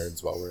Pegboard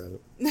parents. Nerds while we're at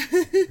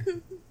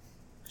it.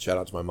 Shout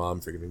out to my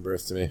mom for giving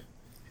birth to me.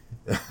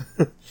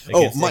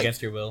 Mike.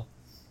 Against your will.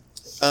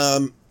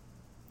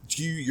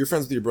 You're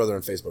friends with your brother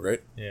on Facebook,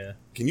 right? Yeah.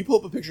 Can you pull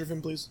up a picture of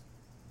him, please?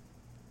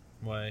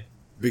 Why?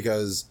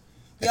 Because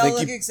Y'all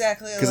look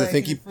exactly alike. Because I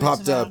think he and it freaks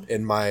popped him up out.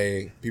 in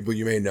my people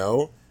you may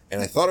know,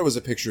 and I thought it was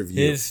a picture of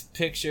you. His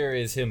picture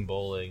is him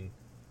bowling.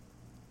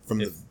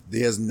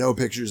 He has no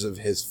pictures of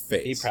his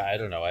face. I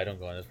don't know. I don't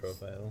go on his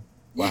profile.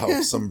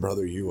 Wow, some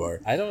brother you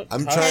are. I don't.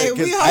 I'm Hey, trying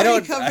we because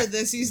already covered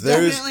this. He's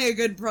there's- definitely a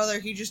good brother.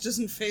 He just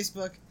doesn't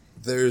Facebook.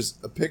 there's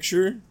a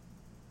picture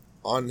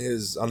on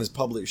his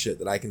public shit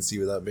that I can see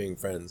without being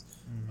friends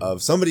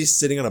of somebody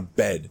sitting on a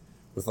bed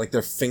with like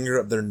their finger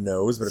up their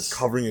nose, but it's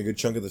covering a good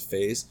chunk of the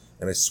face,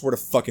 and I swear to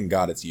fucking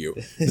God it's you.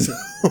 So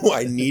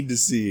I need to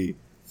see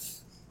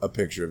a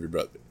picture of your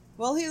brother.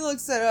 Well, he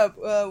looks that up.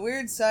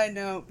 Weird side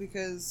note,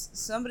 because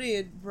somebody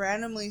had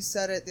randomly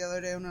said it the other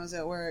day when I was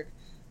at work,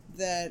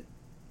 that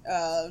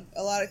a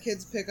lot of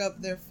kids pick up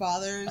their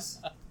father's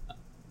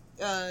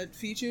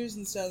features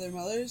instead of their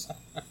mother's.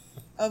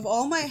 Of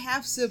all my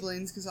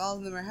half-siblings, because all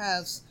of them are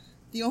halves,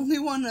 the only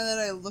one that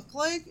I look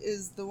like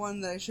is the one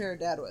that I share a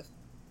dad with.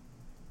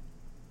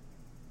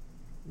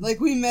 Like,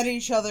 we met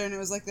each other, and it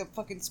was like the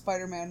fucking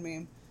Spider-Man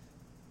meme.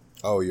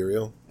 Oh, you're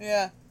real?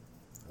 Yeah.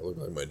 I look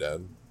like my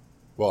dad.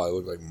 Well, I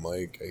look like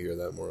Mike. I hear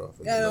that more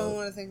often. Yeah, I than don't not.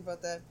 want to think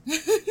about that. I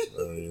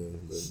don't either,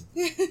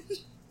 but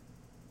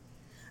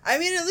I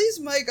mean, at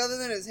least Mike, other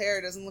than his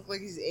hair, doesn't look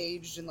like he's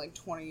aged in like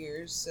 20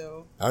 years,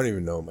 so... I don't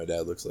even know what my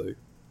dad looks like.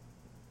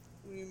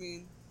 What do you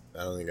mean? I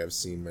don't think I've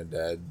seen my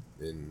dad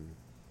in...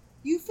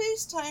 You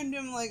FaceTimed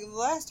him like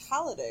last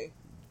holiday.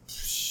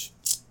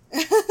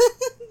 What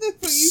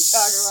are you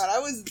talking about? I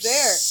was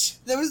there.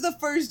 That was the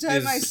first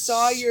time I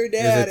saw your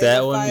dad. Is it that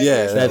in the one? 5 Yeah,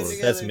 years we were that's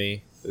together.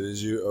 me.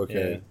 Is you?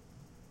 Okay.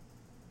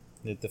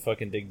 Yeah. The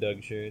fucking Dig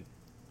Dug shirt.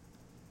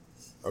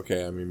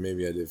 Okay, I mean,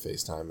 maybe I did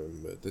FaceTime him,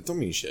 but that don't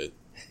mean shit.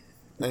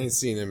 I ain't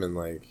seen him in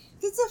like...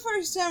 That's the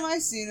first time I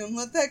seen him.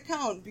 Let that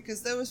count,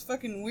 because that was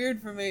fucking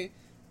weird for me.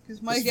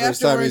 Because Mike That's the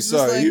first time he afterwards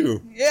saw was like,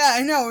 you. yeah,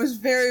 I know, it was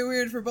very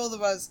weird for both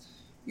of us.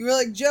 You were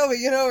like, Joey,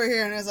 get over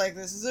here, and I was like,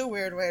 this is a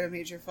weird way to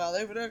meet your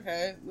father, but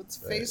okay, let's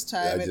FaceTime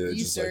I at did it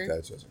just Easter. like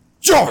that. Just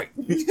like, Joey!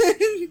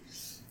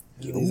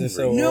 These are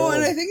so No, old.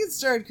 and I think it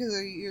started because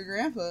of your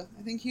grandpa.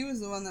 I think he was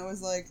the one that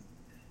was like,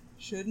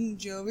 shouldn't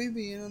Joey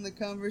be in on the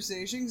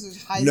conversation? Because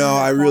it's hiding No, in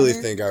the I really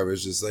corner? think I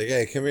was just like,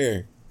 hey, come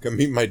here. Come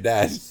meet my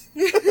dad.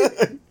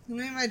 I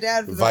met my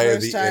dad for the Via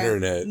first the time.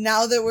 internet,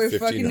 Now that we're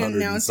fucking 1,500 and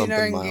announcing our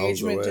something miles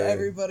engagement to away.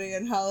 everybody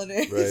on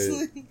holidays.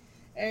 Right.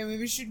 Hey, maybe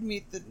we should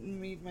meet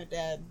my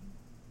dad.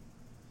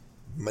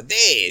 My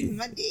dad.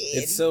 My dad.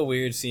 It's so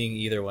weird seeing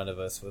either one of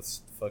us with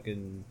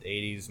fucking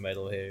 80s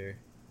metal hair.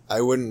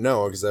 I wouldn't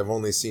know because I've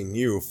only seen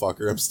you,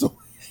 fucker. I'm still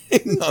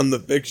waiting on the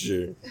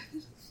picture.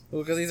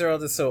 Well, because these are all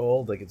just so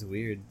old, like it's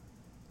weird.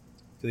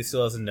 Because he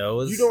still has a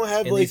nose. You don't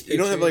have in like these you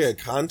don't have like a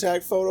pictures.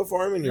 contact photo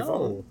for him in your No.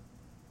 phone.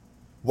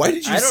 Why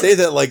did you I don't- say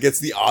that like it's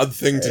the odd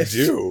thing to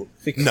do?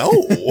 Because- No.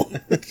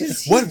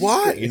 What?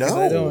 Why? Because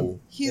I No.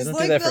 don't- He's don't do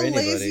like that the for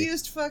anybody.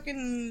 laziest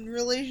fucking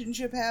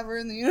relationship haver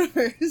in the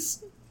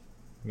universe.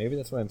 Maybe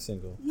that's why I'm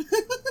single.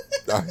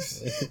 Ah,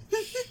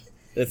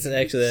 That's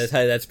actually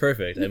that's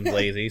perfect. I'm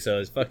lazy, so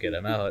it's fuck it.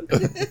 I'm out.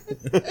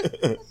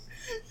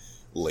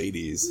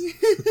 Ladies.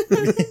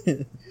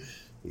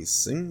 He's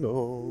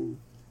single.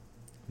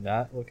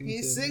 Not looking.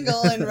 He's to...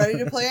 single and ready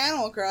to play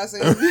Animal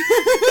Crossing.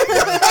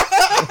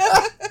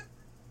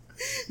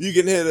 You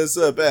can hit us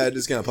up at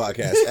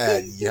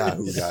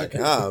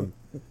discountpodcast@yahoo.com.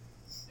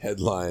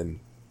 Headline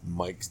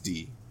Mike's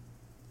D.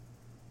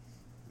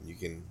 You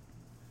can,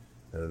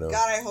 I don't know.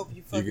 God, I hope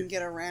you fucking could-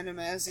 get a random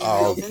ass email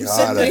Oh from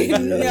God, I somebody.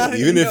 do. out of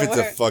Even if it's a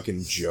nowhere.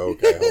 fucking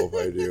joke, I hope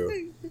I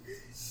do.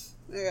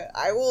 Yeah,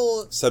 I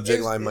will. Subject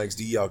if- line Mike's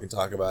D. Y'all can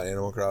talk about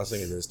Animal Crossing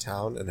in his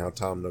town and how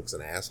Tom Nook's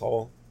an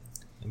asshole.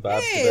 And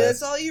Bob's Hey, the that's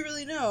best. all you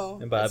really know.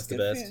 And Bob's That's the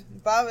good for best. you.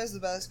 Bob is the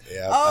best.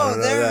 Yeah, I Oh, don't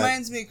know that that.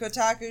 reminds me.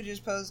 Kotaku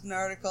just posted an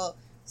article.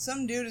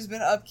 Some dude has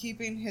been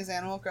upkeeping his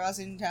Animal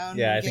Crossing town.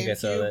 Yeah, in I think I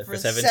saw GameCube that. For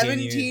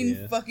 17 years,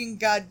 yeah. fucking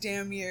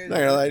goddamn years. Not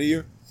gonna lie to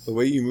you, the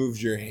way you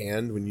moved your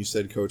hand when you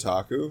said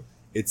Kotaku,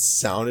 it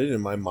sounded in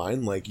my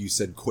mind like you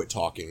said quit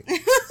talking.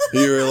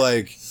 You were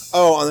like,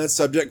 oh, on that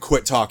subject,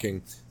 quit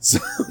talking. So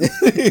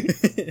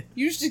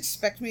You just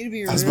expect me to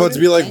be rude. I was about to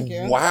be like, Thank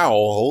you. wow,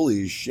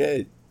 holy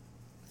shit.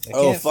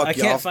 I fuck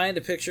y'all. can't find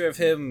a picture of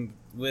him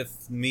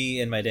with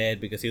me and my dad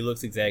because he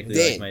looks exactly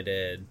Dad. like my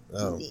dad.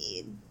 Oh.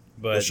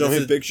 But Well, show this him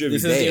a is- picture of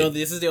this your is the dad. only,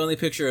 This is the only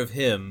picture of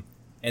him,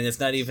 and it's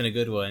not even a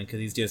good one because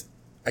he's just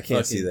I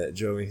can't fucking- see that.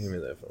 Joey, hand me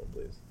that phone,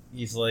 please.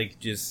 he's like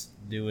just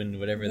doing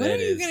whatever When that are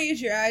you is. gonna get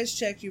your eyes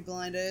checked, you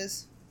blind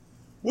eyes?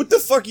 What the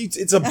fuck?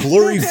 It's a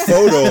blurry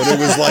photo and it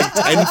was like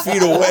 10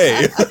 feet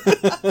away.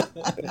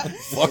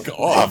 Fuck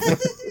off.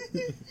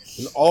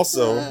 And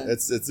also,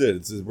 that's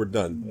it. We're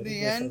done.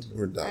 The end?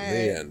 We're done. Alright.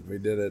 The end. We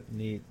did it.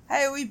 Neat.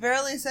 Hey, we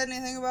barely said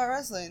anything about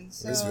wrestling.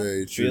 So It's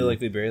very I true. feel like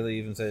we barely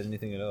even said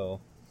anything at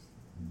all.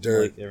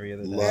 Dirt. Like every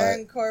other day. Li-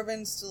 Baron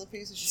Corbin's still a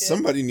piece of shit.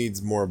 Somebody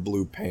needs more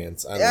blue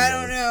pants. I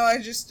don't know. I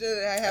just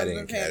I haven't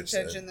didn't been paying catch that.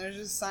 attention. There's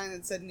just a sign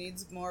that said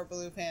needs more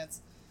blue pants.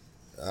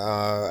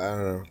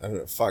 I don't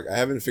know. Fuck. I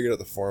haven't figured out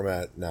the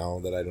format now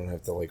that I don't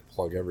have to like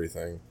plug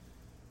everything.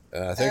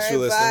 Thanks for Alright,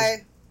 listening. bye.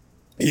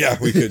 Yeah,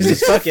 we could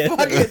just Fuck it.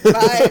 Fuck it,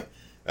 bye.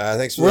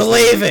 Thanks for We're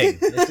listening.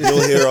 leaving.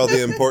 You'll hear all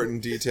the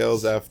important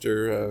details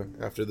after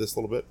this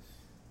little bit.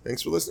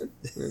 Thanks for listening,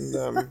 and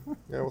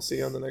yeah, we'll see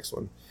you on the next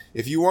one.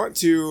 If you want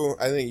to,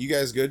 I think you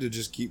guys good to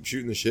just keep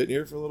shooting the shit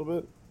here for a little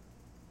bit.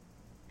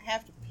 I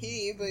have to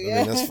pee, but I yeah.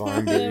 mean, that's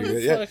fine.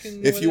 But yeah,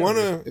 Fucking if you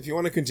whatever.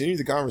 wanna continue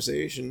the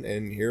conversation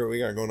and hear what we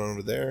got going on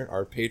over there,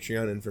 our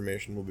Patreon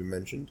information will be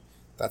mentioned.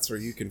 That's where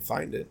you can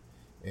find it,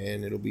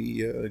 and it'll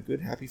be good,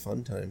 happy,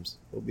 fun times.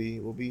 We'll be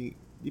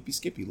yippee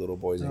skippy little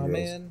boys and girls.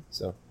 Man.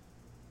 So,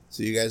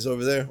 see you guys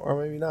over there,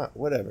 or maybe not.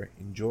 Whatever.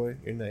 Enjoy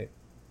your night.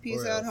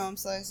 Peace Or out, else. home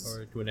slices.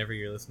 Or whenever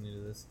you're listening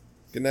to this.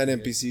 Good night,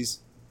 NPCs.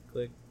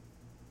 Click.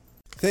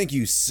 Thank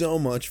you so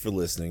much for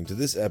listening to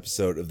this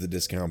episode of the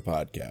Discount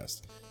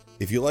Podcast.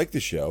 If you like the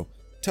show,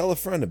 tell a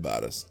friend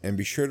about us, and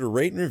be sure to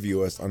rate and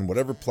review us on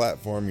whatever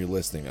platform you're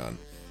listening on.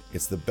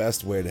 It's the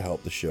best way to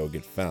help the show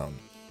get found.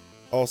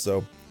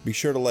 Also, be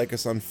sure to like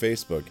us on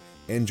Facebook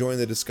and join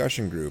the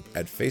discussion group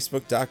at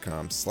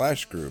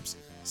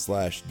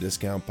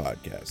facebook.com/groups/Discount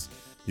Podcast.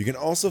 You can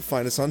also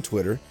find us on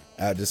Twitter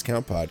at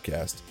Discount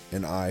Podcast,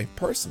 and I,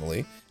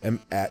 personally, am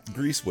at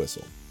Grease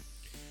Whistle.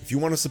 If you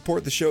want to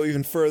support the show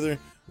even further,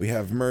 we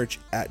have merch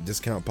at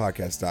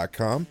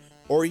discountpodcast.com,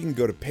 or you can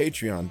go to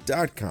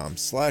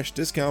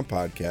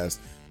patreon.com/discountpodcast,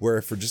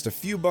 where for just a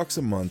few bucks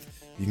a month,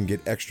 you can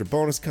get extra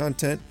bonus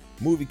content,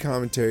 movie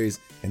commentaries,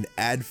 and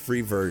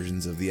ad-free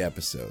versions of the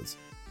episodes.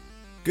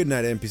 Good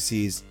night,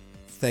 NPCs.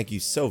 Thank you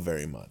so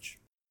very much.